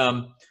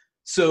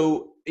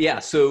 So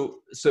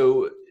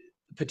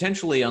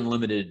potentially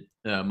unlimited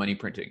money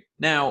printing.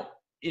 Now,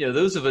 you know,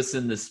 those of us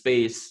in this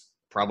space,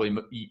 probably,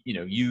 you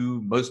know,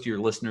 most of your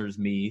listeners,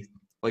 me,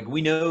 like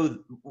we've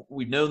known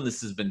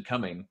this has been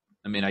coming.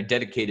 I mean, I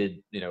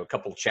dedicated, you know, a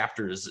couple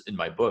chapters in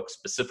my book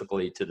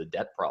specifically to the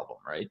debt problem,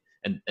 right?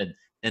 And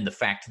the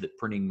fact that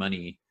printing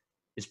money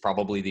is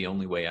probably the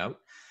only way out.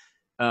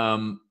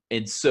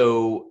 And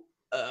so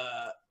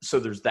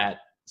there's that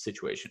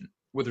situation.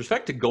 With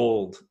respect to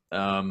gold,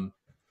 I'm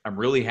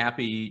really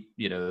happy,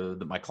 you know,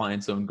 that my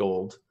clients own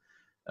gold.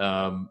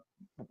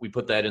 We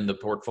put that in the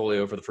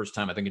portfolio for the first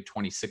time, I think in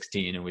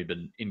 2016, and we've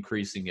been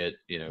increasing it,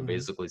 you know,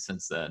 basically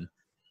since then.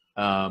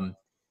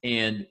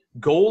 And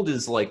gold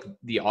is like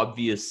the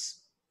obvious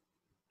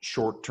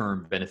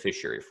short-term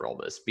beneficiary for all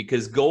this,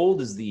 because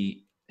gold is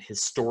the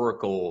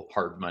historical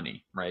hard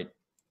money, right?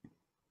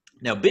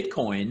 Now,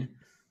 Bitcoin,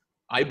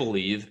 I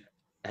believe,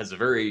 has a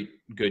very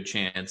good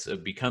chance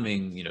of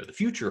becoming, you know, the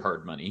future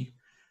hard money.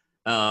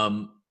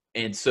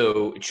 And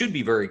so it should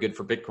be very good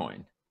for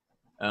Bitcoin.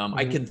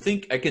 I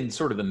can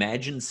sort of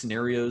imagine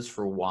scenarios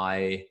for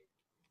why,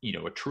 you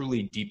know, a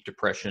truly deep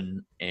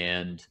depression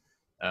and,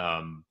 you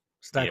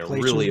know,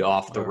 really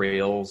off the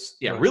rails.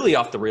 Yeah, right. Really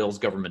off the rails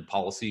government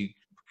policy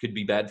could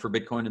be bad for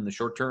Bitcoin in the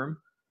short term.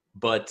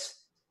 But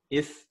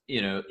if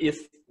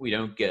we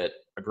don't get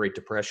a Great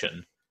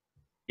Depression,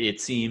 it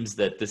seems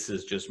that this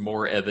is just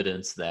more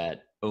evidence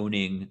that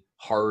owning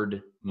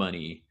hard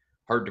money,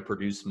 hard to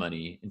produce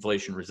money,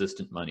 inflation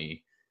resistant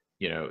money,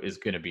 you know, is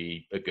going to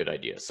be a good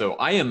idea. So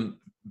I am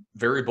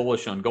very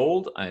bullish on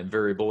gold. I am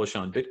very bullish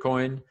on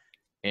Bitcoin.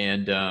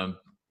 And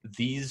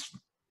these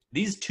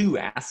two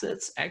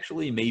assets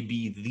actually may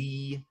be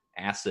the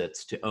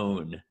assets to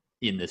own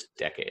in this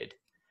decade.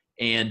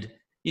 And,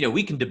 you know,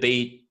 we can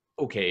debate,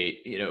 okay,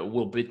 you know,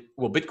 will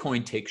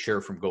Bitcoin take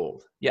share from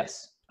gold?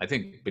 Yes, I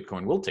think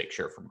Bitcoin will take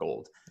share from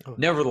gold. Oh.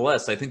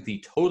 Nevertheless, I think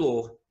the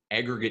total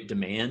aggregate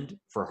demand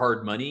for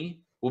hard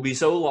money will be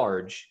so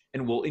large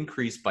and will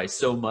increase by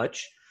so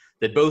much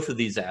that both of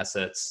these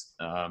assets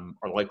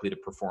are likely to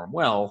perform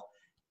well.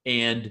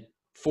 And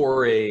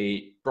for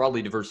a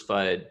broadly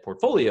diversified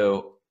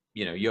portfolio,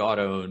 you know, you ought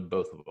to own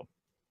both of them.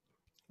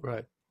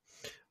 Right.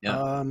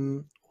 Yeah.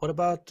 What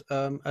about,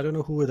 I don't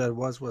know who that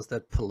was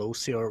that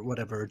Pelosi or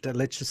whatever,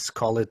 let's just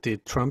call it the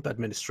Trump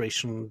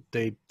administration.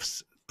 They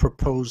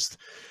proposed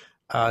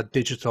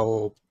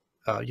digital,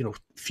 you know,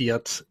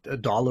 fiat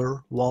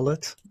dollar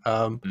wallet.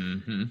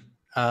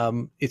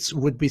 It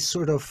would be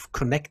sort of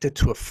connected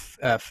to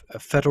a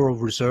Federal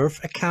Reserve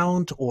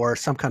account or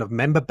some kind of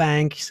member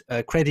bank,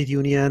 credit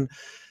union,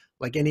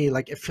 like any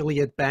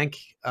affiliate bank.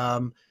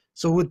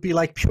 So it would be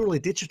like purely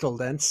digital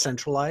then,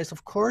 centralized,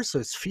 of course. So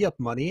it's fiat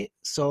money.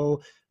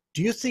 So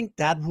do you think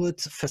that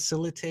would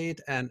facilitate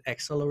and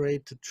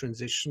accelerate the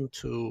transition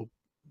to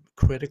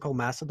critical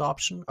mass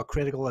adoption, a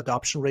critical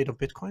adoption rate of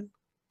Bitcoin?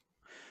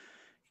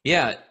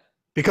 Yeah.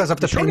 Because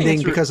of the short pending,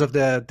 answer, because of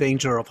the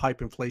danger of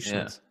hyperinflation,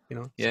 yeah, you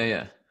know?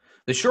 yeah.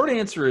 The short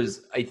answer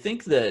is, I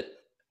think that,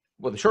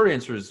 well, the short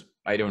answer is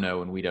I don't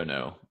know and we don't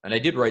know. And I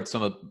did write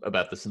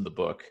about this in the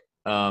book.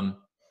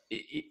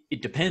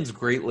 It depends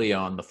greatly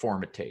on the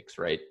form it takes,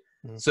 right?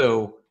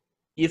 So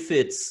if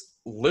it's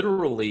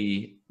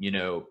literally,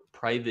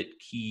 private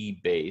key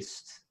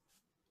based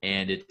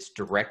and it's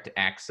direct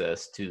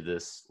access to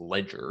this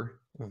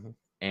ledger,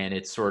 and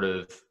it's sort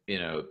of,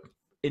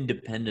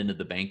 independent of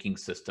the banking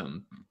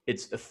system,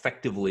 it's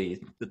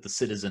effectively that the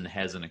citizen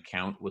has an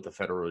account with the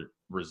Federal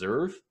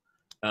Reserve.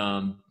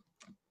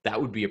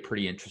 That would be a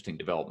pretty interesting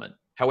development.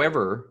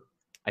 However,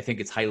 I think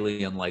it's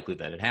highly unlikely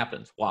that it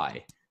happens.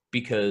 Why?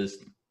 Because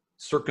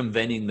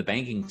circumventing the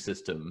banking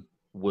system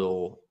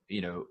will,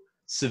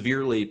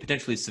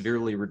 potentially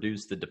severely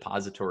reduce the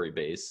depository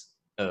base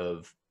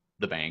of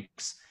the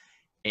banks.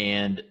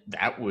 And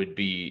that would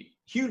be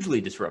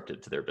hugely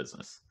disruptive to their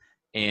business.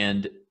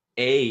 And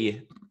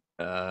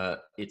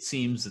it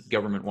seems that the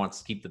government wants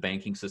to keep the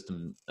banking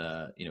system,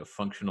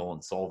 functional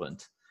and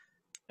solvent.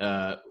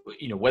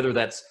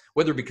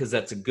 Whether because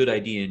that's a good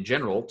idea in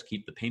general to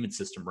keep the payment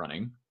system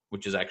running,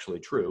 which is actually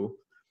true,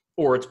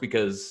 or it's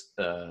because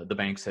the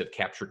banks have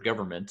captured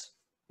government,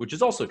 which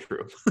is also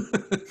true.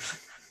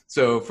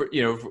 So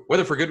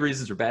whether for good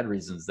reasons or bad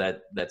reasons,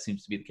 that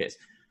seems to be the case.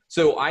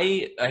 So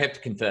I have to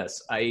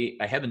confess, I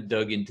haven't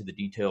dug into the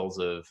details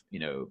of,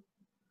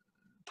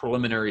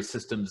 preliminary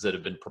systems that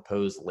have been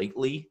proposed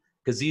lately,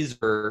 because these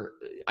are,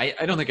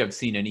 I don't think I've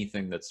seen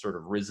anything that's sort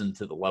of risen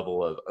to the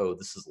level of, oh,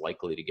 this is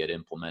likely to get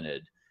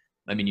implemented.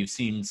 I mean, you've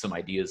seen some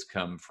ideas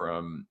come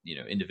from,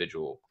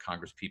 individual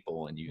Congress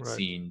people, and you've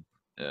seen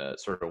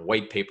sort of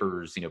white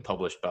papers,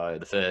 published by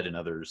the Fed and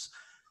others.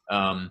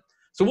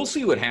 So we'll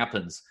see what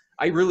happens.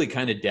 I really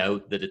kind of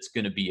doubt that it's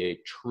going to be a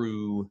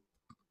true,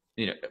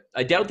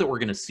 I doubt that we're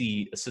going to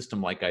see a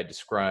system like I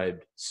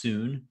described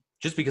soon,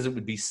 just because it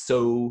would be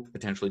so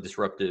potentially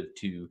disruptive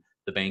to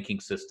the banking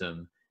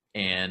system.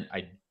 And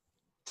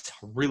it's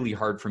really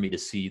hard for me to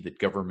see that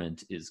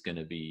government is going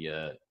to be,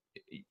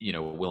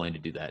 willing to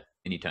do that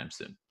anytime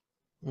soon.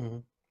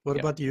 What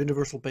about the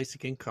universal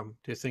basic income?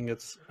 Do you think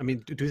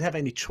do you have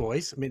any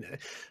choice?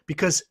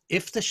 Because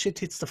if the shit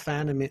hits the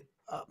fan,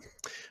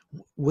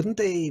 wouldn't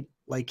they,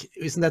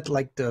 isn't that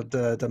like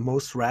the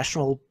most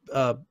rational,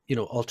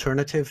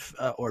 alternative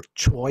or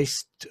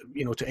choice,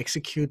 to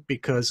execute,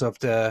 because of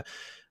the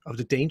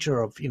danger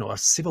of, a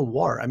civil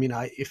war?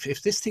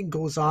 If this thing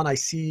goes on, I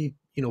see,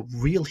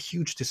 real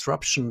huge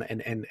disruption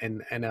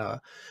and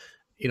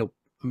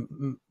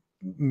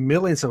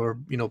millions or,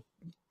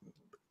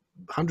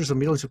 hundreds of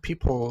millions of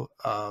people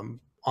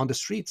on the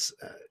streets.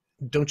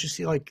 Don't you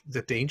see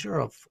the danger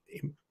of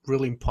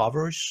really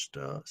impoverished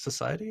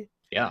society?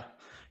 Yeah,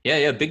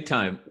 big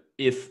time.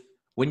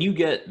 When you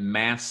get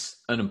mass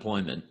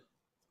unemployment,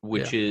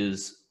 which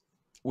is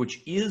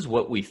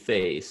what we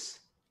face,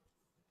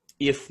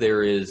 if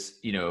there is,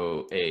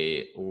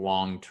 a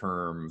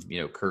long-term,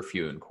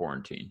 curfew and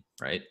quarantine,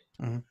 right?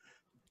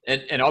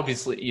 And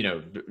obviously,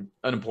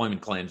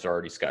 unemployment claims are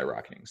already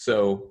skyrocketing.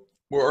 So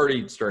we're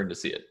already starting to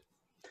see it.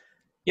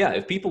 Yeah,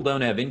 if people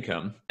don't have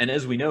income, and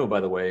as we know,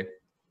 by the way,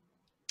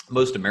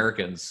 most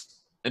Americans,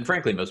 and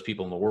frankly, most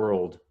people in the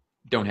world,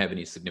 don't have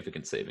any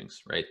significant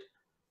savings, right?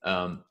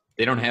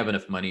 They don't have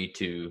enough money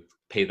to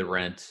pay the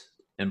rent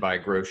and buy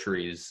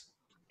groceries,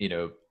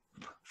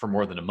 for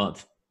more than a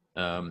month.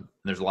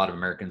 There's a lot of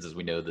Americans, as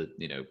we know, that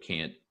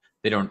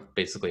they don't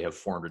basically have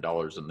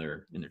 $400 in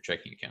their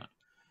checking account.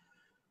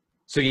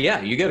 So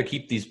yeah, you got to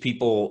keep these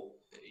people.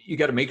 You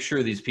got to make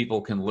sure these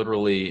people can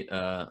literally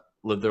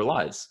live their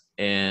lives,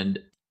 and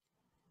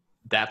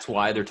that's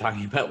why they're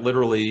talking about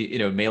literally,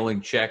 mailing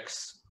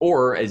checks,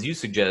 or as you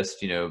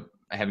suggest,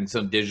 having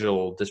some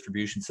digital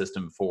distribution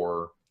system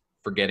for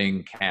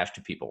getting cash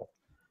to people.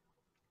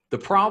 The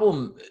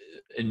problem,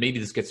 and maybe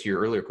this gets to your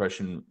earlier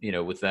question,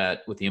 with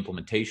the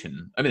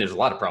implementation. There's a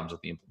lot of problems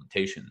with the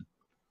implementation.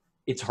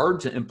 It's hard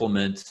to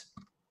implement.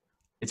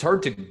 It's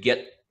hard to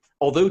get,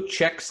 although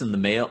checks in the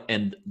mail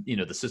and,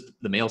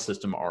 the mail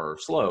system are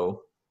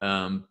slow,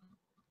 at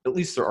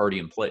least they're already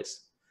in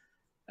place.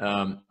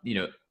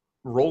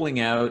 Rolling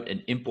out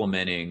and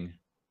implementing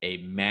a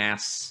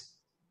mass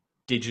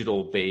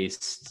digital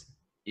based,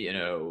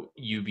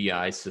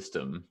 UBI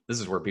system. This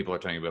is where people are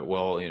talking about,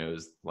 well,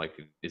 is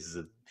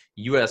the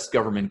US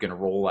government going to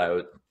roll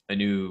out a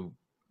new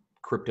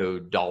crypto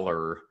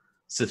dollar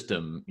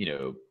system,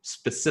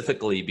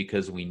 specifically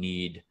because we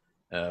need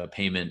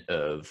payment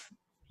of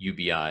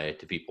UBI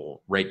to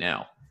people right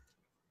now?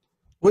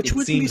 Which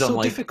wouldn't be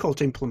so difficult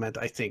to implement,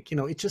 I think.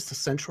 It's just a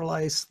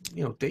centralized,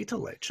 data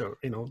ledger.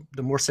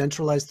 The more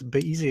centralized, the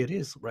easier it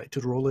is, right, to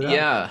roll it out.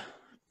 Yeah,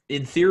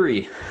 in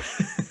theory.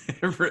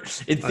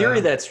 In theory,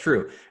 that's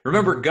true.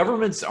 Remember,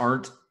 governments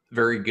aren't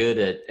very good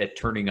at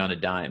turning on a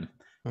dime.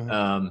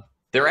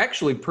 they're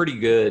actually pretty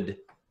good,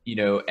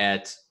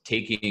 at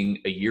taking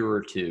a year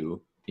or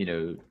two,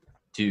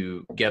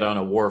 to get on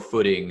a war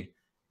footing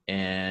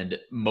and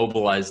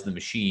mobilize the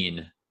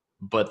machine,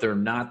 but they're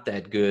not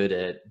that good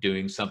at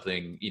doing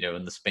something,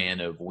 in the span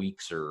of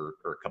weeks or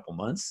a couple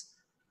months.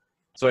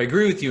 So I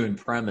agree with you in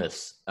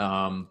premise,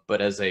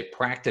 but as a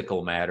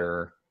practical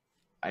matter,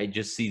 I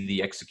just see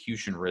the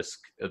execution risk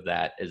of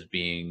that as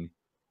being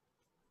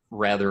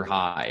rather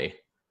high,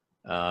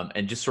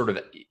 and just sort of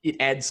it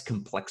adds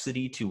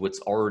complexity to what's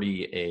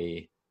already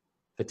a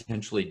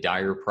potentially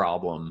dire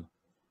problem.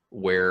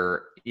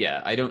 Where,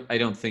 yeah, I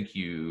don't think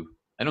you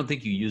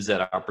use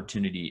that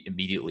opportunity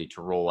immediately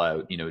to roll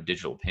out, a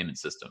digital payment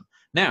system.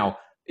 Now,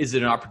 is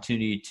it an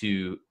opportunity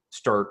to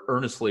start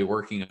earnestly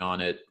working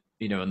on it,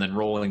 and then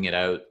rolling it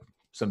out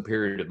some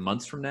period of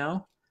months from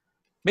now?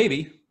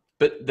 Maybe,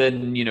 but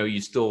then,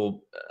 you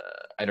still,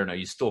 I don't know,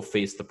 you still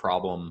face the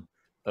problem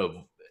of,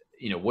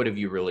 what have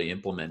you really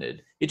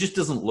implemented? It just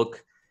doesn't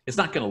look, it's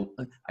not going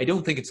to, I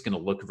don't think it's going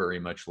to look very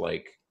much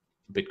like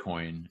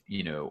Bitcoin,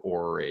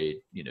 or a,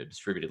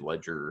 distributed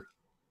ledger,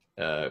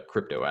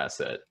 crypto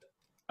asset.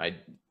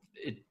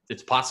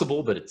 It's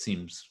possible, but it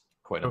seems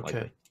quite unlikely.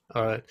 Okay.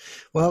 All right.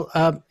 Well,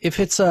 if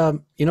it's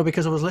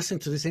because I was listening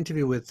to this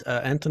interview with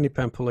Anthony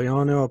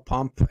Pampuliano,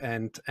 Pomp,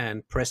 and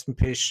Preston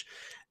Pish,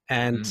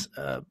 and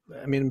I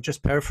mean, I'm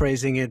just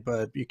paraphrasing it,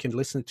 but you can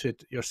listen to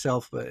it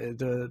yourself.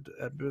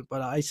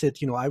 But I said,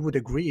 I would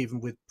agree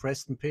even with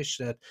Preston Pish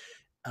that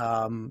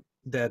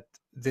that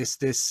this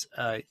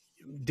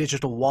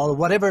digital wallet,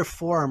 whatever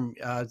form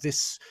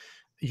this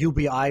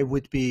UBI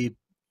would be,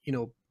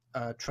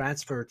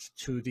 transferred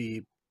to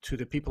the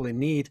people in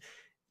need.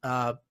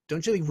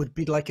 Don't you think it would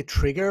be like a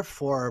trigger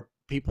for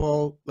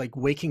people like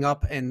waking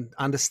up and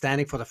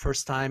understanding for the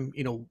first time,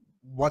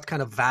 what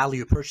kind of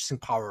value, purchasing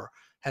power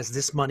has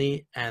this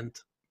money and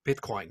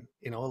Bitcoin,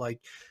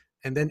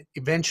 and then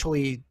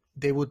eventually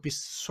they would be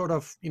sort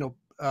of,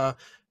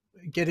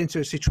 get into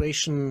a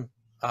situation,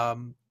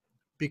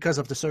 because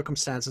of the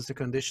circumstances, the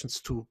conditions,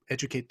 to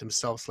educate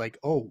themselves, like,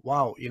 oh,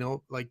 wow,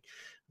 like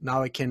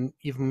now I can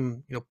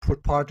even,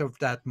 put part of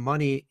that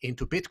money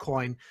into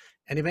Bitcoin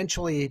and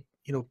eventually,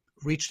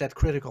 reach that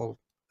critical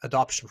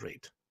adoption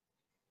rate.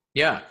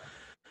 Yeah.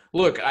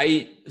 Look,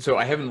 I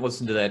haven't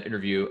listened to that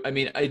interview. I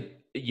mean, I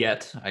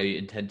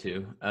intend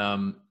to.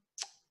 I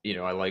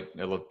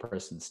love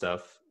Preston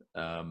stuff.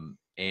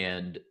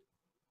 And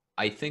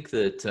I think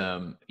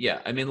that,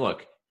 yeah, I mean,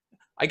 look,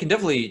 I can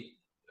definitely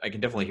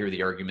hear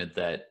the argument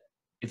that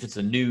if it's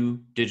a new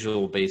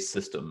digital based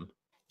system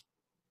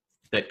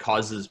that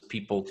causes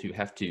people to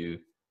have to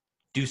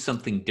do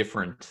something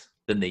different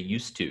than they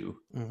used to,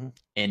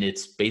 and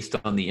it's based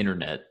on the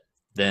internet,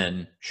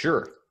 then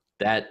sure,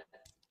 that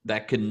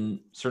can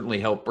certainly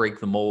help break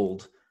the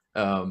mold,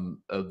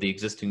 of the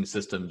existing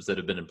systems that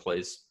have been in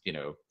place,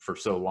 for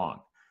so long.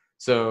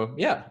 So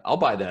yeah, I'll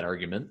buy that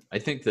argument. I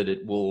think that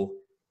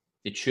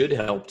it should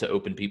help to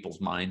open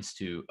people's minds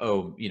to,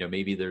 oh,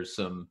 maybe there's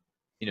some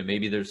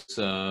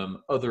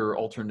other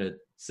alternate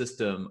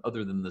system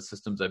other than the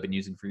systems I've been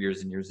using for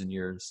years and years and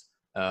years,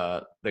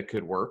 that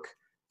could work.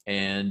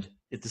 And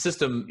if the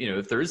system,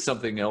 if there is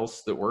something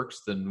else that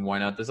works, then why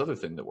not this other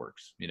thing that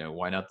works?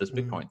 Why not this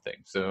Bitcoin thing?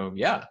 So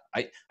yeah,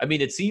 I mean,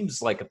 it seems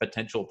like a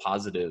potential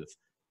positive.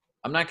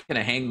 I'm not going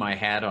to hang my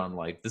hat on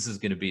like, this is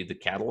going to be the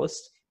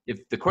catalyst.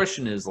 If the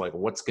question is like,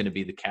 what's going to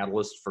be the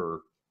catalyst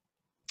for,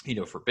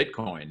 for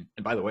Bitcoin?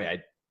 And by the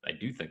way, I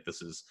do think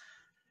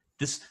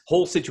this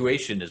whole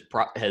situation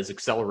has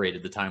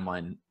accelerated the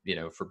timeline,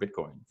 for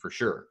Bitcoin for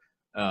sure.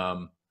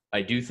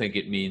 I do think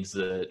it means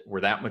that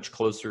we're that much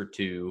closer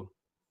to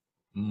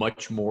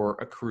much more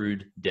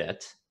accrued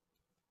debt,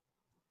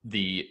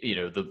 the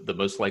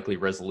most likely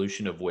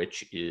resolution of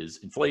which is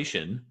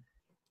inflation.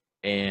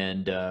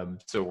 And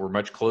so we're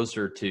much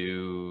closer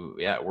to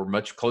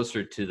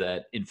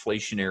that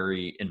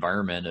inflationary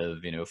environment of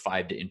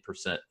 5 to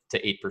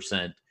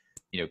 8%,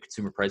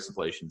 consumer price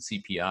inflation,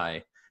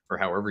 CPI, or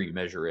however you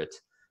measure it,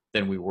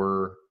 than we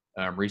were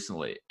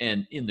recently.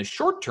 And in the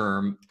short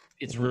term,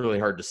 it's really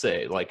hard to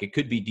say. Like, it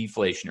could be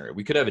deflationary.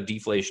 We could have a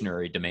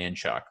deflationary demand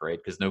shock, right?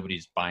 Because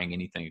nobody's buying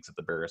anything except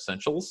the bare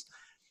essentials.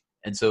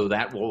 And so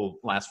that will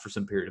last for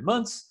some period of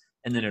months,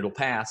 and then it'll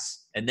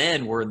pass. And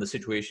then we're in the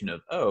situation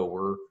of,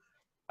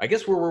 I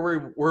guess where we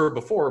were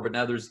before, but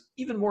now there's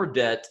even more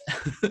debt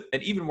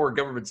and even more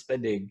government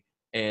spending.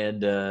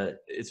 And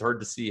it's hard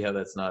to see how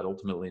that's not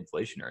ultimately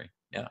inflationary.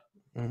 Yeah.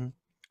 Mm-hmm.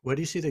 Where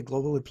do you see the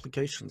global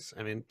implications?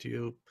 I mean,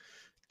 do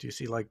you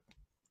see like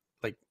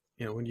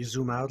when you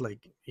zoom out, like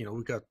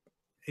we got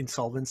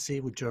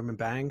insolvency with German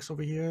banks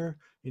over here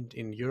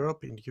in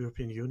Europe, in the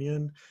European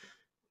Union?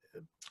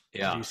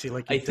 Yeah, do you see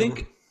like I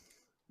think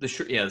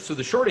so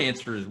the short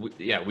answer is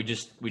we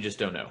just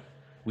don't know.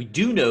 We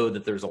do know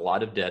that there's a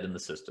lot of debt in the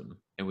system,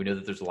 and we know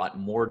that there's a lot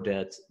more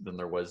debt than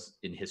there was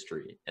in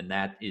history, and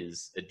that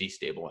is a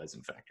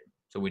destabilizing factor.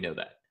 So we know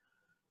that.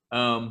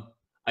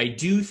 I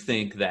do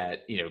think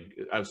that,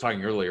 I was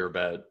talking earlier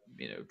about,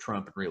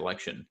 Trump and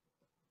re-election.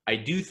 I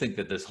do think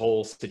that this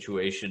whole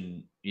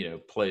situation,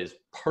 plays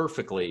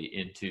perfectly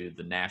into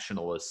the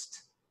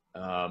nationalist,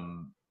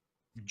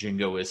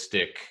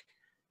 jingoistic,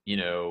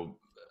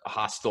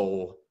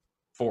 hostile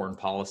foreign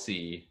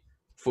policy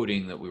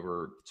footing that we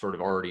were sort of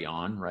already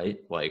on, right?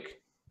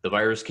 Like the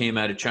virus came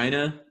out of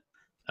China.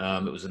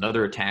 It was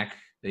another attack,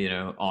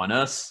 on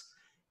us.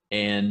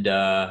 And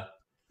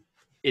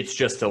it's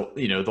just,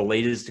 the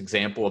latest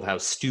example of how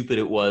stupid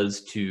it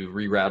was to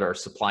reroute our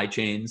supply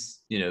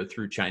chains,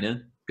 through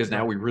China, because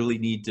now we really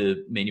need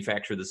to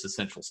manufacture this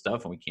essential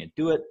stuff and we can't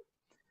do it.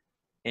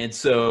 And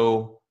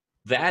so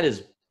that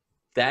is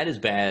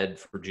bad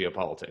for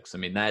geopolitics. I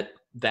mean,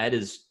 that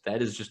is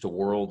just a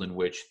world in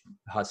which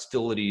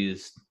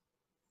hostilities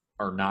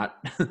are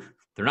not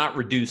they're not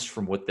reduced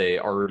from what they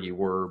already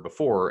were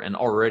before. And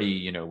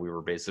already, we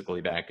were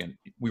basically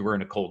we were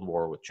in a Cold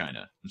War with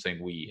China. I'm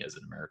saying we as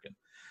an American.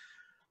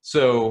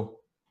 So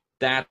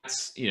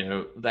that's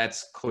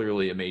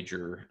clearly a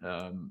major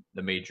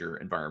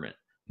environment.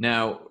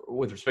 Now,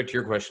 with respect to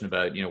your question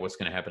about, what's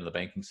going to happen to the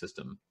banking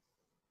system,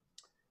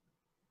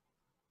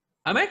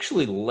 I'm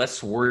actually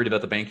less worried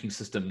about the banking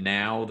system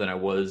now than I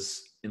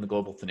was in the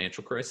global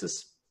financial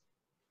crisis.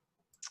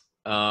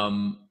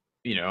 I'm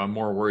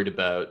more worried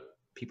about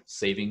people's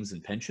savings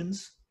and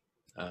pensions.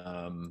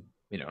 And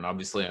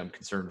obviously I'm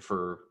concerned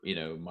for,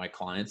 my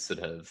clients that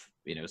have,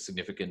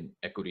 significant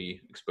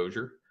equity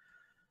exposure.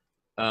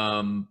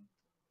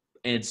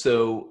 And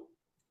so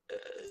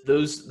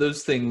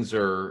those things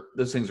are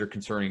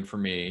concerning for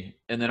me.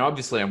 And then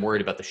obviously I'm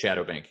worried about the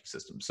shadow banking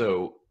system.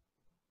 So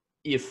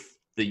if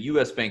the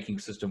US banking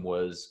system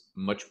was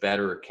much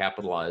better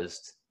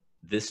capitalized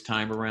this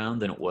time around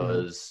than it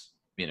was,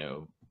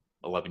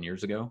 11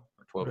 years ago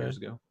or 12 years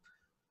ago,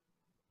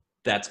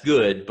 that's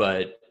good.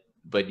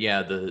 But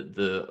yeah,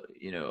 the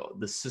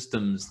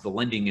systems, the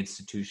lending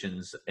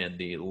institutions and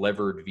the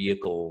levered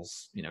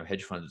vehicles,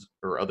 hedge funds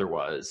or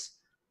otherwise,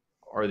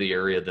 are the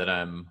area that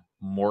I'm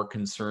more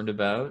concerned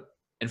about.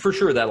 And for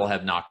sure that'll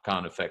have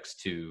knock-on effects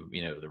to,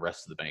 the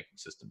rest of the banking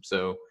system.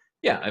 So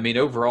yeah, I mean,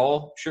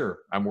 overall, sure,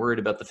 I'm worried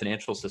about the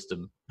financial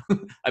system.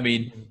 I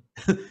mean,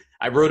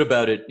 I wrote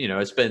about it,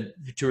 I spent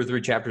 2 or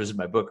 3 chapters in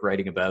my book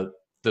writing about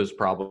those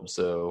problems.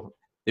 So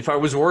if I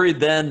was worried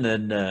then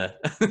then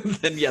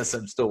yes,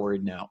 I'm still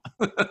worried now.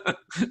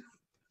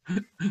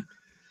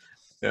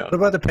 Yeah. What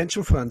about the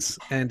pension funds,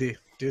 Andy?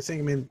 Do you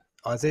think,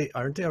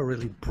 aren't they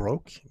really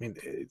broke?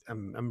 I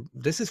mean,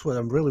 this is what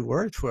I'm really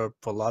worried for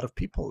a lot of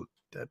people.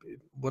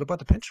 What about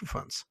the pension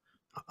funds?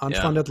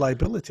 Unfunded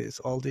liabilities,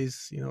 all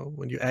these,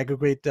 when you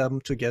aggregate them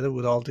together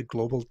with all the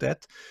global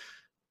debt,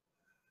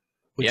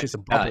 which is a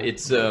bubble.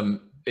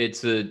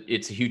 It's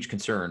a huge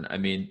concern. I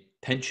mean,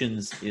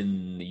 pensions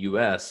in the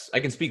U.S., I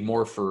can speak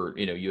more for,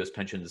 U.S.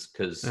 pensions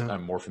because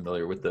I'm more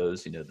familiar with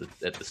those,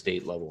 at the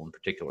state level in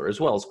particular,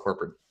 as well as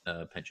corporate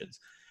pensions.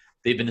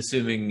 They've been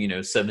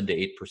assuming, 7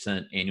 to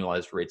 8%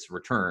 annualized rates of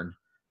return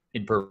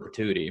in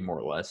perpetuity, more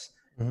or less.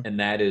 And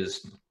that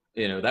is,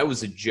 that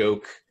was a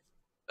joke.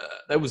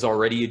 That was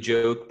already a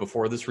joke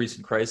before this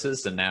recent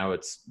crisis, and now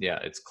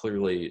it's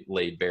clearly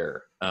laid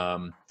bare.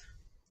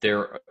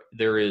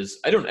 There is,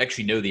 I don't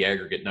actually know the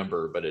aggregate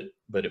number, but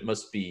it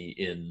must be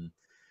in,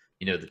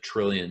 the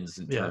trillions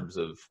in terms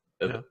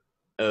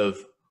of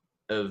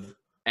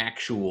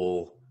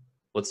actual,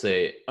 let's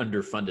say,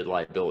 underfunded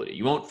liability.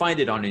 You won't find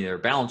it on any of their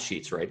balance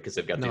sheets, right? Because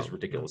they've got these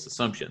ridiculous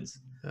assumptions.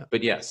 Yeah.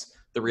 But yes,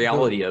 the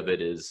reality of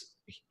it is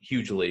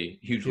hugely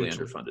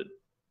underfunded.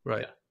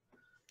 Right. Yeah.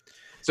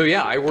 So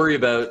yeah, I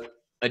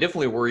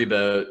definitely worry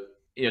about,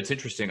 it's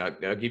interesting.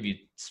 I'll give you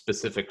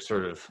specific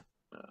sort of,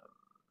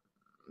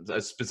 a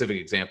specific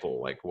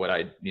example, like what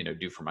I,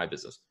 do for my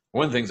business.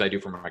 One of the things I do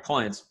for my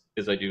clients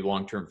is I do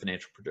long-term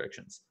financial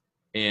projections.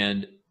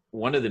 And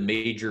one of the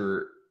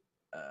major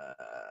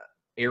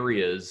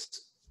areas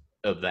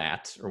of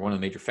that, or one of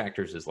the major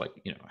factors is like,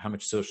 how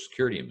much Social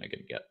Security am I going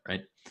to get,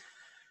 right?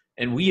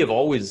 And we have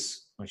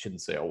always, I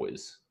shouldn't say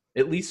always,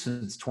 at least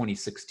since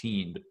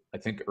 2016, but I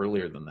think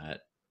earlier than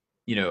that,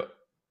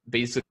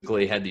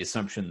 basically had the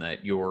assumption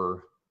that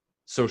your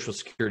Social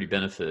Security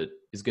benefit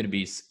is going to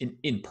be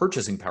in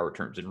purchasing power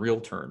terms, in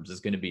real terms, is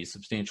going to be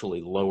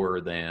substantially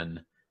lower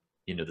than,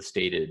 the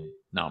stated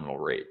nominal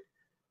rate,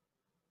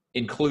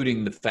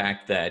 including the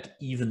fact that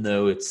even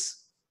though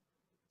it's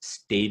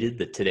stated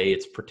that today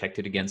it's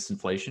protected against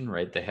inflation,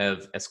 right? They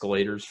have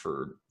escalators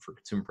for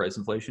consumer price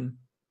inflation.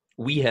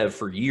 We have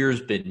for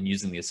years been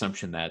using the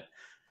assumption that,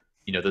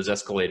 those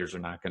escalators are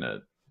not going to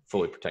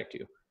fully protect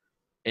you.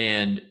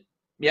 And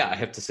yeah, I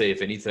have to say,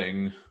 if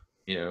anything,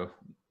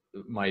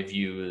 my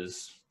view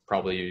is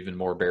probably even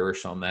more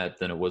bearish on that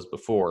than it was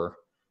before.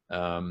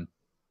 And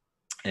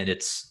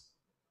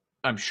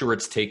I'm sure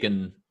it's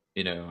taken,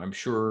 I'm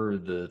sure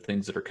the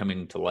things that are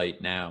coming to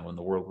light now in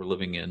the world we're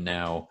living in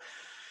now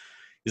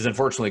is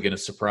unfortunately going to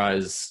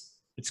surprise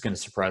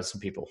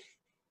some people.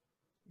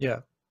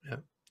 Yeah. Yeah.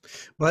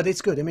 But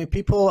it's good. I mean,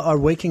 people are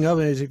waking up,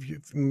 as if you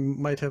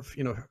might have,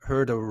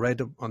 heard or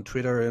read on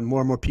Twitter, and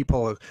more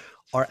people are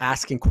are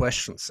asking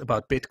questions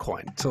about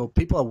Bitcoin. So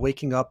people are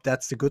waking up.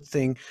 That's the good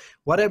thing.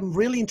 What I'm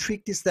really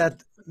intrigued is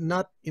that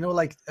not,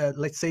 like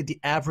let's say the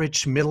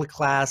average middle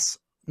class,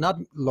 not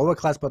lower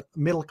class, but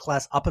middle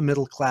class, upper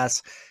middle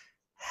class,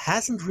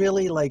 hasn't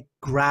really like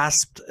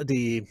grasped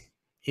the,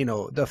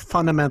 the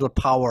fundamental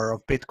power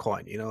of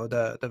Bitcoin,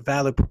 the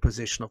value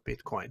proposition of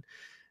Bitcoin.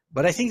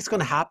 But I think it's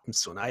going to happen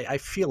soon. I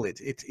feel it.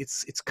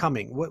 It's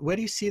coming. Where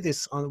do you see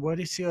this on? Where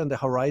do you see on the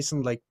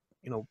horizon? Like,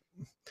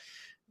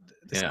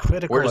 this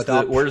critical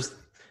adoption. Where's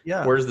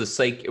the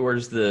psyche?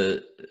 Where's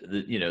the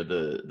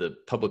the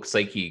public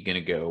psyche going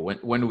to go?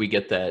 When do we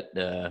get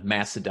that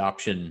mass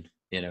adoption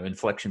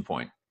inflection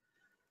point?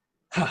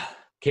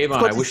 Keyvan,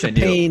 I wish I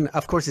knew. Pain,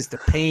 of course, it's the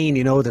pain.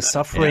 The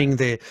suffering,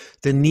 the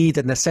need,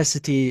 the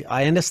necessity.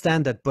 I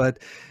understand that, but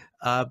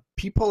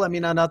people, I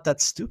mean, are not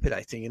that stupid.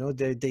 I think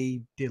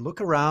they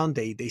look around,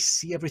 they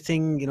see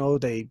everything.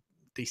 They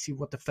see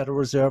what the Federal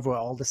Reserve or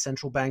all the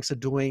central banks are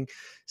doing.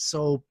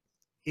 So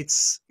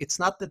it's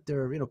not that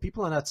they're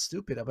people are not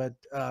stupid, but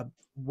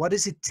what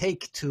does it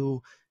take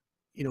to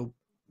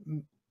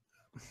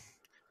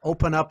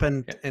open up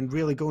and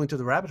really go into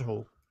the rabbit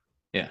hole?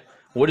 Yeah,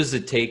 what does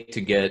it take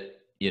to get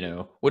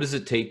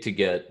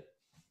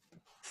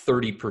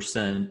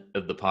 30%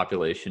 of the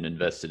population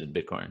invested in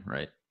Bitcoin,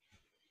 right,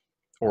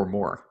 or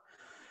more?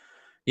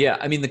 Yeah,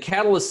 I mean, the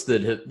catalysts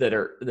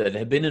that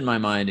have been in my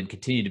mind and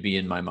continue to be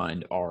in my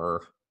mind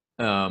are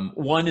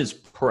one is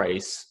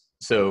price.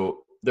 So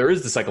there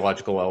is the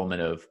psychological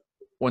element of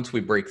once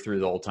we break through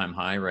the all-time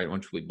high, right?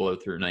 Once we blow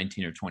through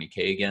 19 or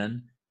 20K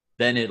again,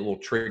 then it will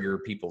trigger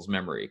people's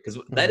memory, because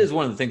that is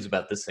one of the things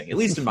about this thing, at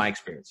least in my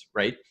experience,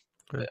 right?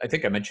 I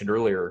think I mentioned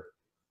earlier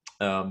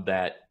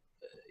that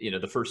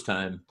the first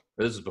time,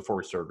 or this is before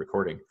we started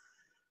recording,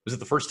 was it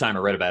the first time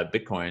I read about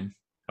Bitcoin?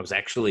 I was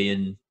actually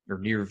in or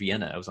near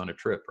Vienna. I was on a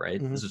trip,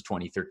 right? This was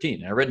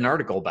 2013. I read an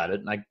article about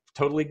it and I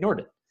totally ignored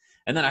it.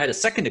 And then I had a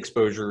second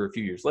exposure a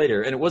few years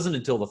later, and it wasn't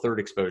until the third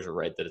exposure,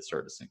 right, that it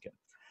started to sink in.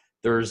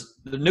 There's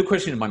no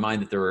question in my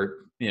mind that there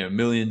are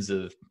millions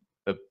of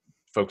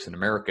folks in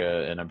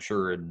America, and I'm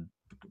sure in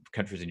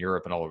countries in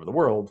Europe and all over the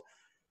world,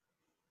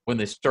 when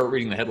they start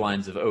reading the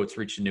headlines of, oh, it's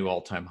reached a new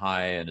all-time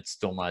high and it's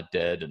still not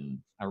dead. And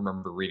I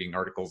remember reading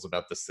articles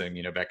about this thing,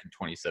 back in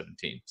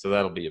 2017. So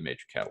that'll be a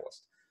major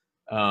catalyst.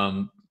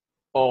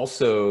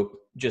 Also,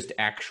 just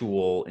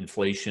actual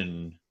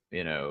inflation,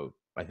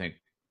 I think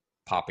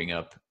popping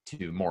up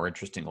to more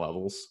interesting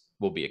levels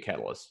will be a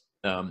catalyst.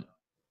 And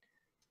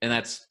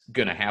that's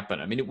going to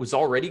happen. I mean, it was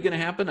already going to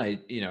happen. I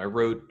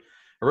wrote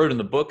in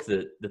the book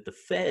that the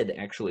Fed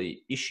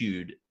actually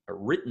issued a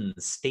written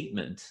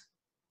statement,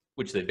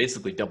 which they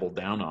basically doubled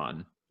down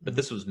on, but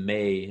this was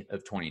May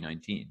of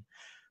 2019,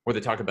 where they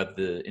talk about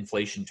the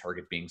inflation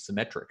target being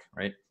symmetric,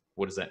 right?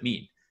 What does that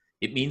mean?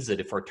 It means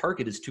that if our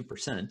target is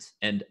 2%,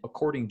 and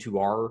according to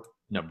our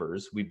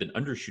numbers, we've been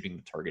undershooting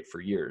the target for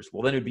years,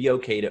 well, then it'd be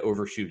okay to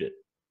overshoot it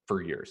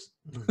for years.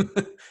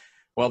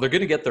 Well, they're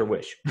going to get their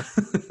wish.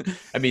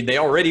 I mean, they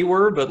already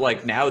were, but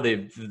like now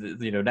they've,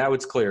 now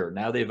it's clear.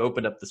 Now they've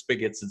opened up the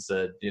spigots and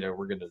said,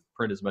 we're going to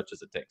print as much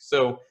as it takes.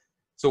 So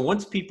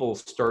once people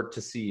start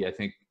to see, I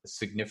think, a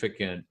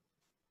significant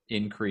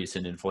increase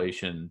in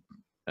inflation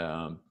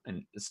and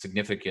a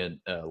significant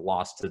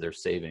loss to their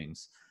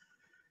savings,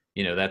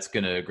 that's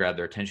going to grab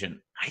their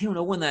attention. I don't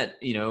know when that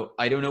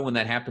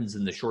happens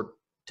in the short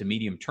to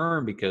medium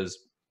term, because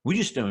we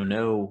just don't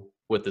know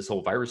what this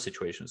whole virus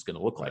situation is going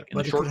to look like. In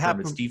the short term,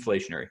 it's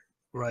deflationary.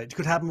 Right. It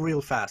could happen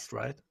real fast,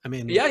 right? I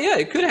mean, yeah,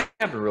 it could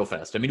happen real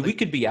fast. I mean, we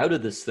could be out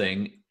of this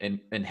thing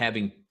and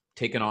having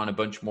taken on a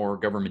bunch more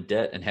government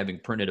debt and having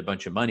printed a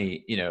bunch of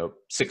money,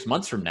 6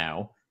 months from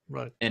now,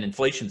 right? And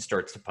inflation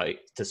starts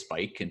to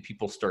spike, and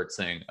people start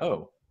saying,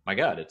 "Oh my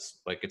God,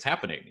 it's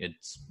happening.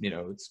 It's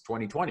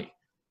 2020."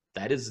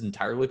 That is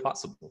entirely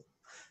possible.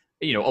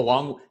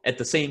 Along at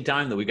the same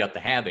time that we got the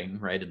halving,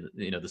 right, and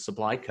the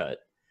supply cut,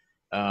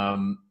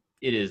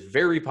 it is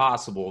very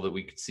possible that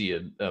we could see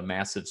a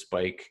massive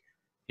spike,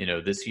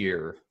 this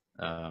year,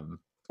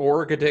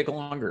 or it could take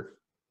longer.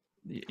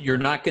 You're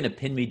not going to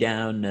pin me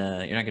down.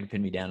 You're not going to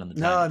pin me down on the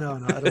time. No.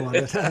 I don't want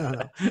it.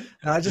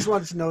 No. I just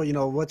wanted to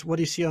know, what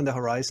do you see on the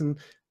horizon,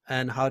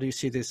 and how do you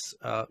see this,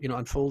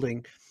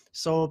 unfolding?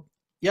 So,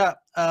 yeah,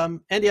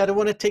 Andy, I don't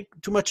want to take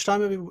too much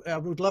time. I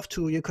would love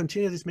to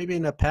continue this maybe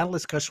in a panel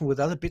discussion with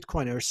other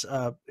Bitcoiners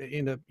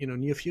in the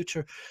near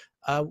future.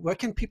 Where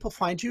can people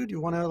find you? Do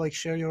you want to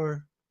share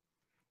your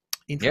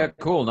info? Yeah,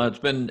 cool. No, it's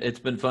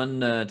been fun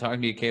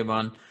talking to you,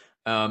 Keyvan.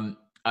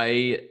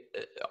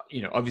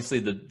 Obviously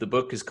the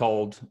book is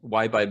called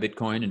Why Buy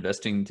Bitcoin?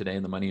 Investing Today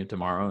and the Money of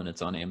Tomorrow, and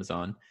it's on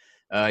Amazon.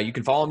 You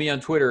can follow me on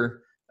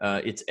Twitter.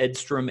 It's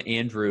Edstrom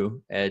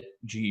Andrew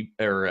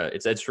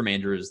it's Edstrom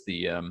Andrew is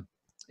the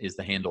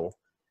handle.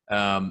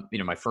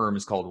 My firm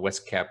is called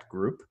Westcap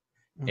Group,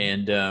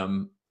 and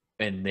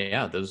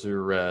yeah, those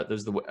are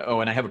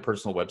and I have a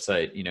personal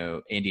website,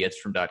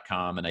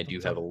 andyedstrom.com, and I do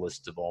have a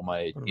list of all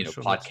my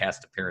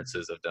podcast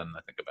appearances. I've done,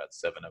 I think, about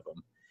 7 of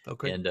them.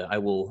 Okay. And I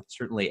will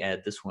certainly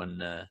add this one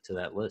to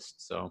that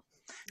list. So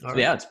All So right.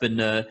 yeah, it's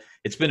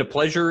been a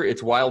pleasure.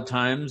 It's wild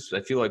times.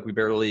 I feel like we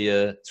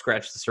barely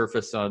scratched the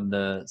surface on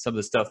some of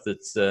the stuff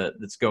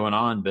that's going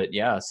on. But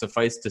yeah,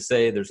 suffice to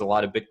say, there's a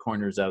lot of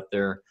Bitcoiners out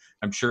there,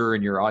 I'm sure,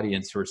 in your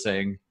audience who are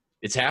saying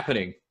it's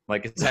happening,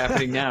 like it's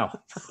happening now.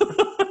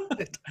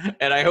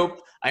 And I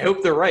hope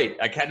they're right.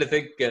 I kind of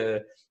think,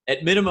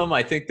 at minimum,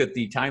 I think that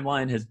the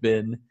timeline has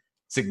been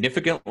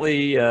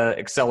significantly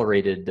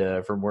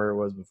accelerated from where it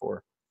was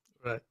before.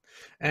 Right.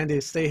 Andy,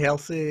 stay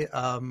healthy,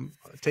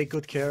 take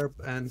good care,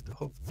 and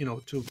hope,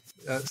 to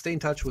stay in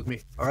touch with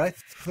me, all right?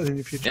 For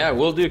the future. Yeah,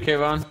 we'll do,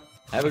 Keyvan.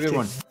 Have a good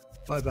one.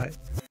 Bye-bye.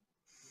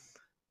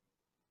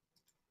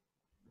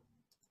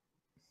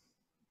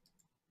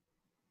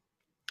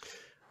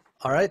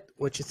 All right,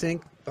 what you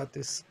think about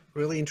this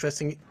really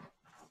interesting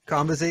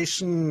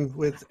conversation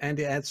with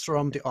Andy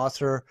Edstrom, the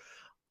author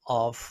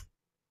of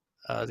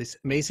this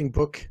amazing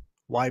book,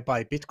 Why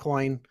Buy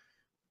Bitcoin,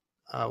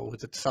 with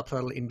the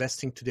subtitle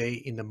Investing Today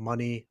in the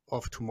Money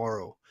of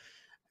Tomorrow.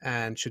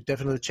 And should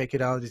definitely check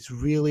it out. It's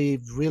really,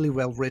 really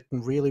well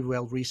written, really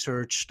well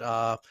researched.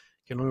 Can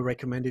only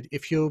recommend it.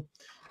 If you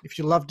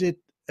loved it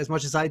as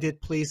much as I did,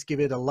 please give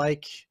it a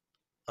like,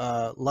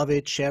 love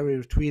it, share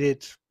it, retweet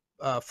it,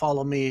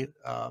 follow me.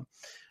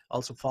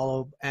 Also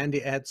follow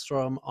Andy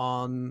Edstrom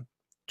on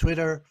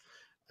Twitter,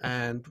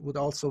 and would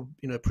also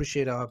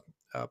appreciate a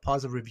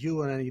positive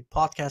review on any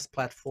podcast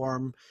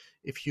platform.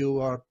 If you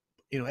are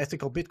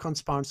ethical Bitcoin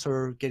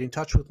sponsor, get in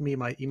touch with me.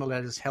 My email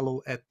address is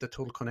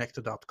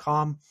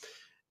hello@TheTotalConnector.com,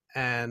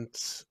 and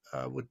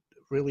would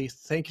really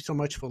thank you so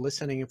much for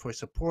listening and for your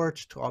support.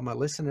 To all my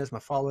listeners, my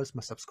followers,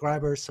 my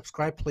subscribers,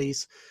 subscribe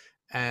please,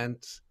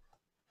 and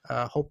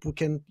hope we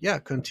can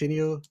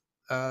continue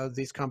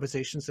these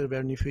conversations in the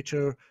very near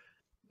future.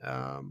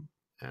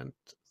 And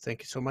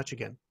thank you so much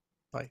again.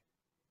 Bye.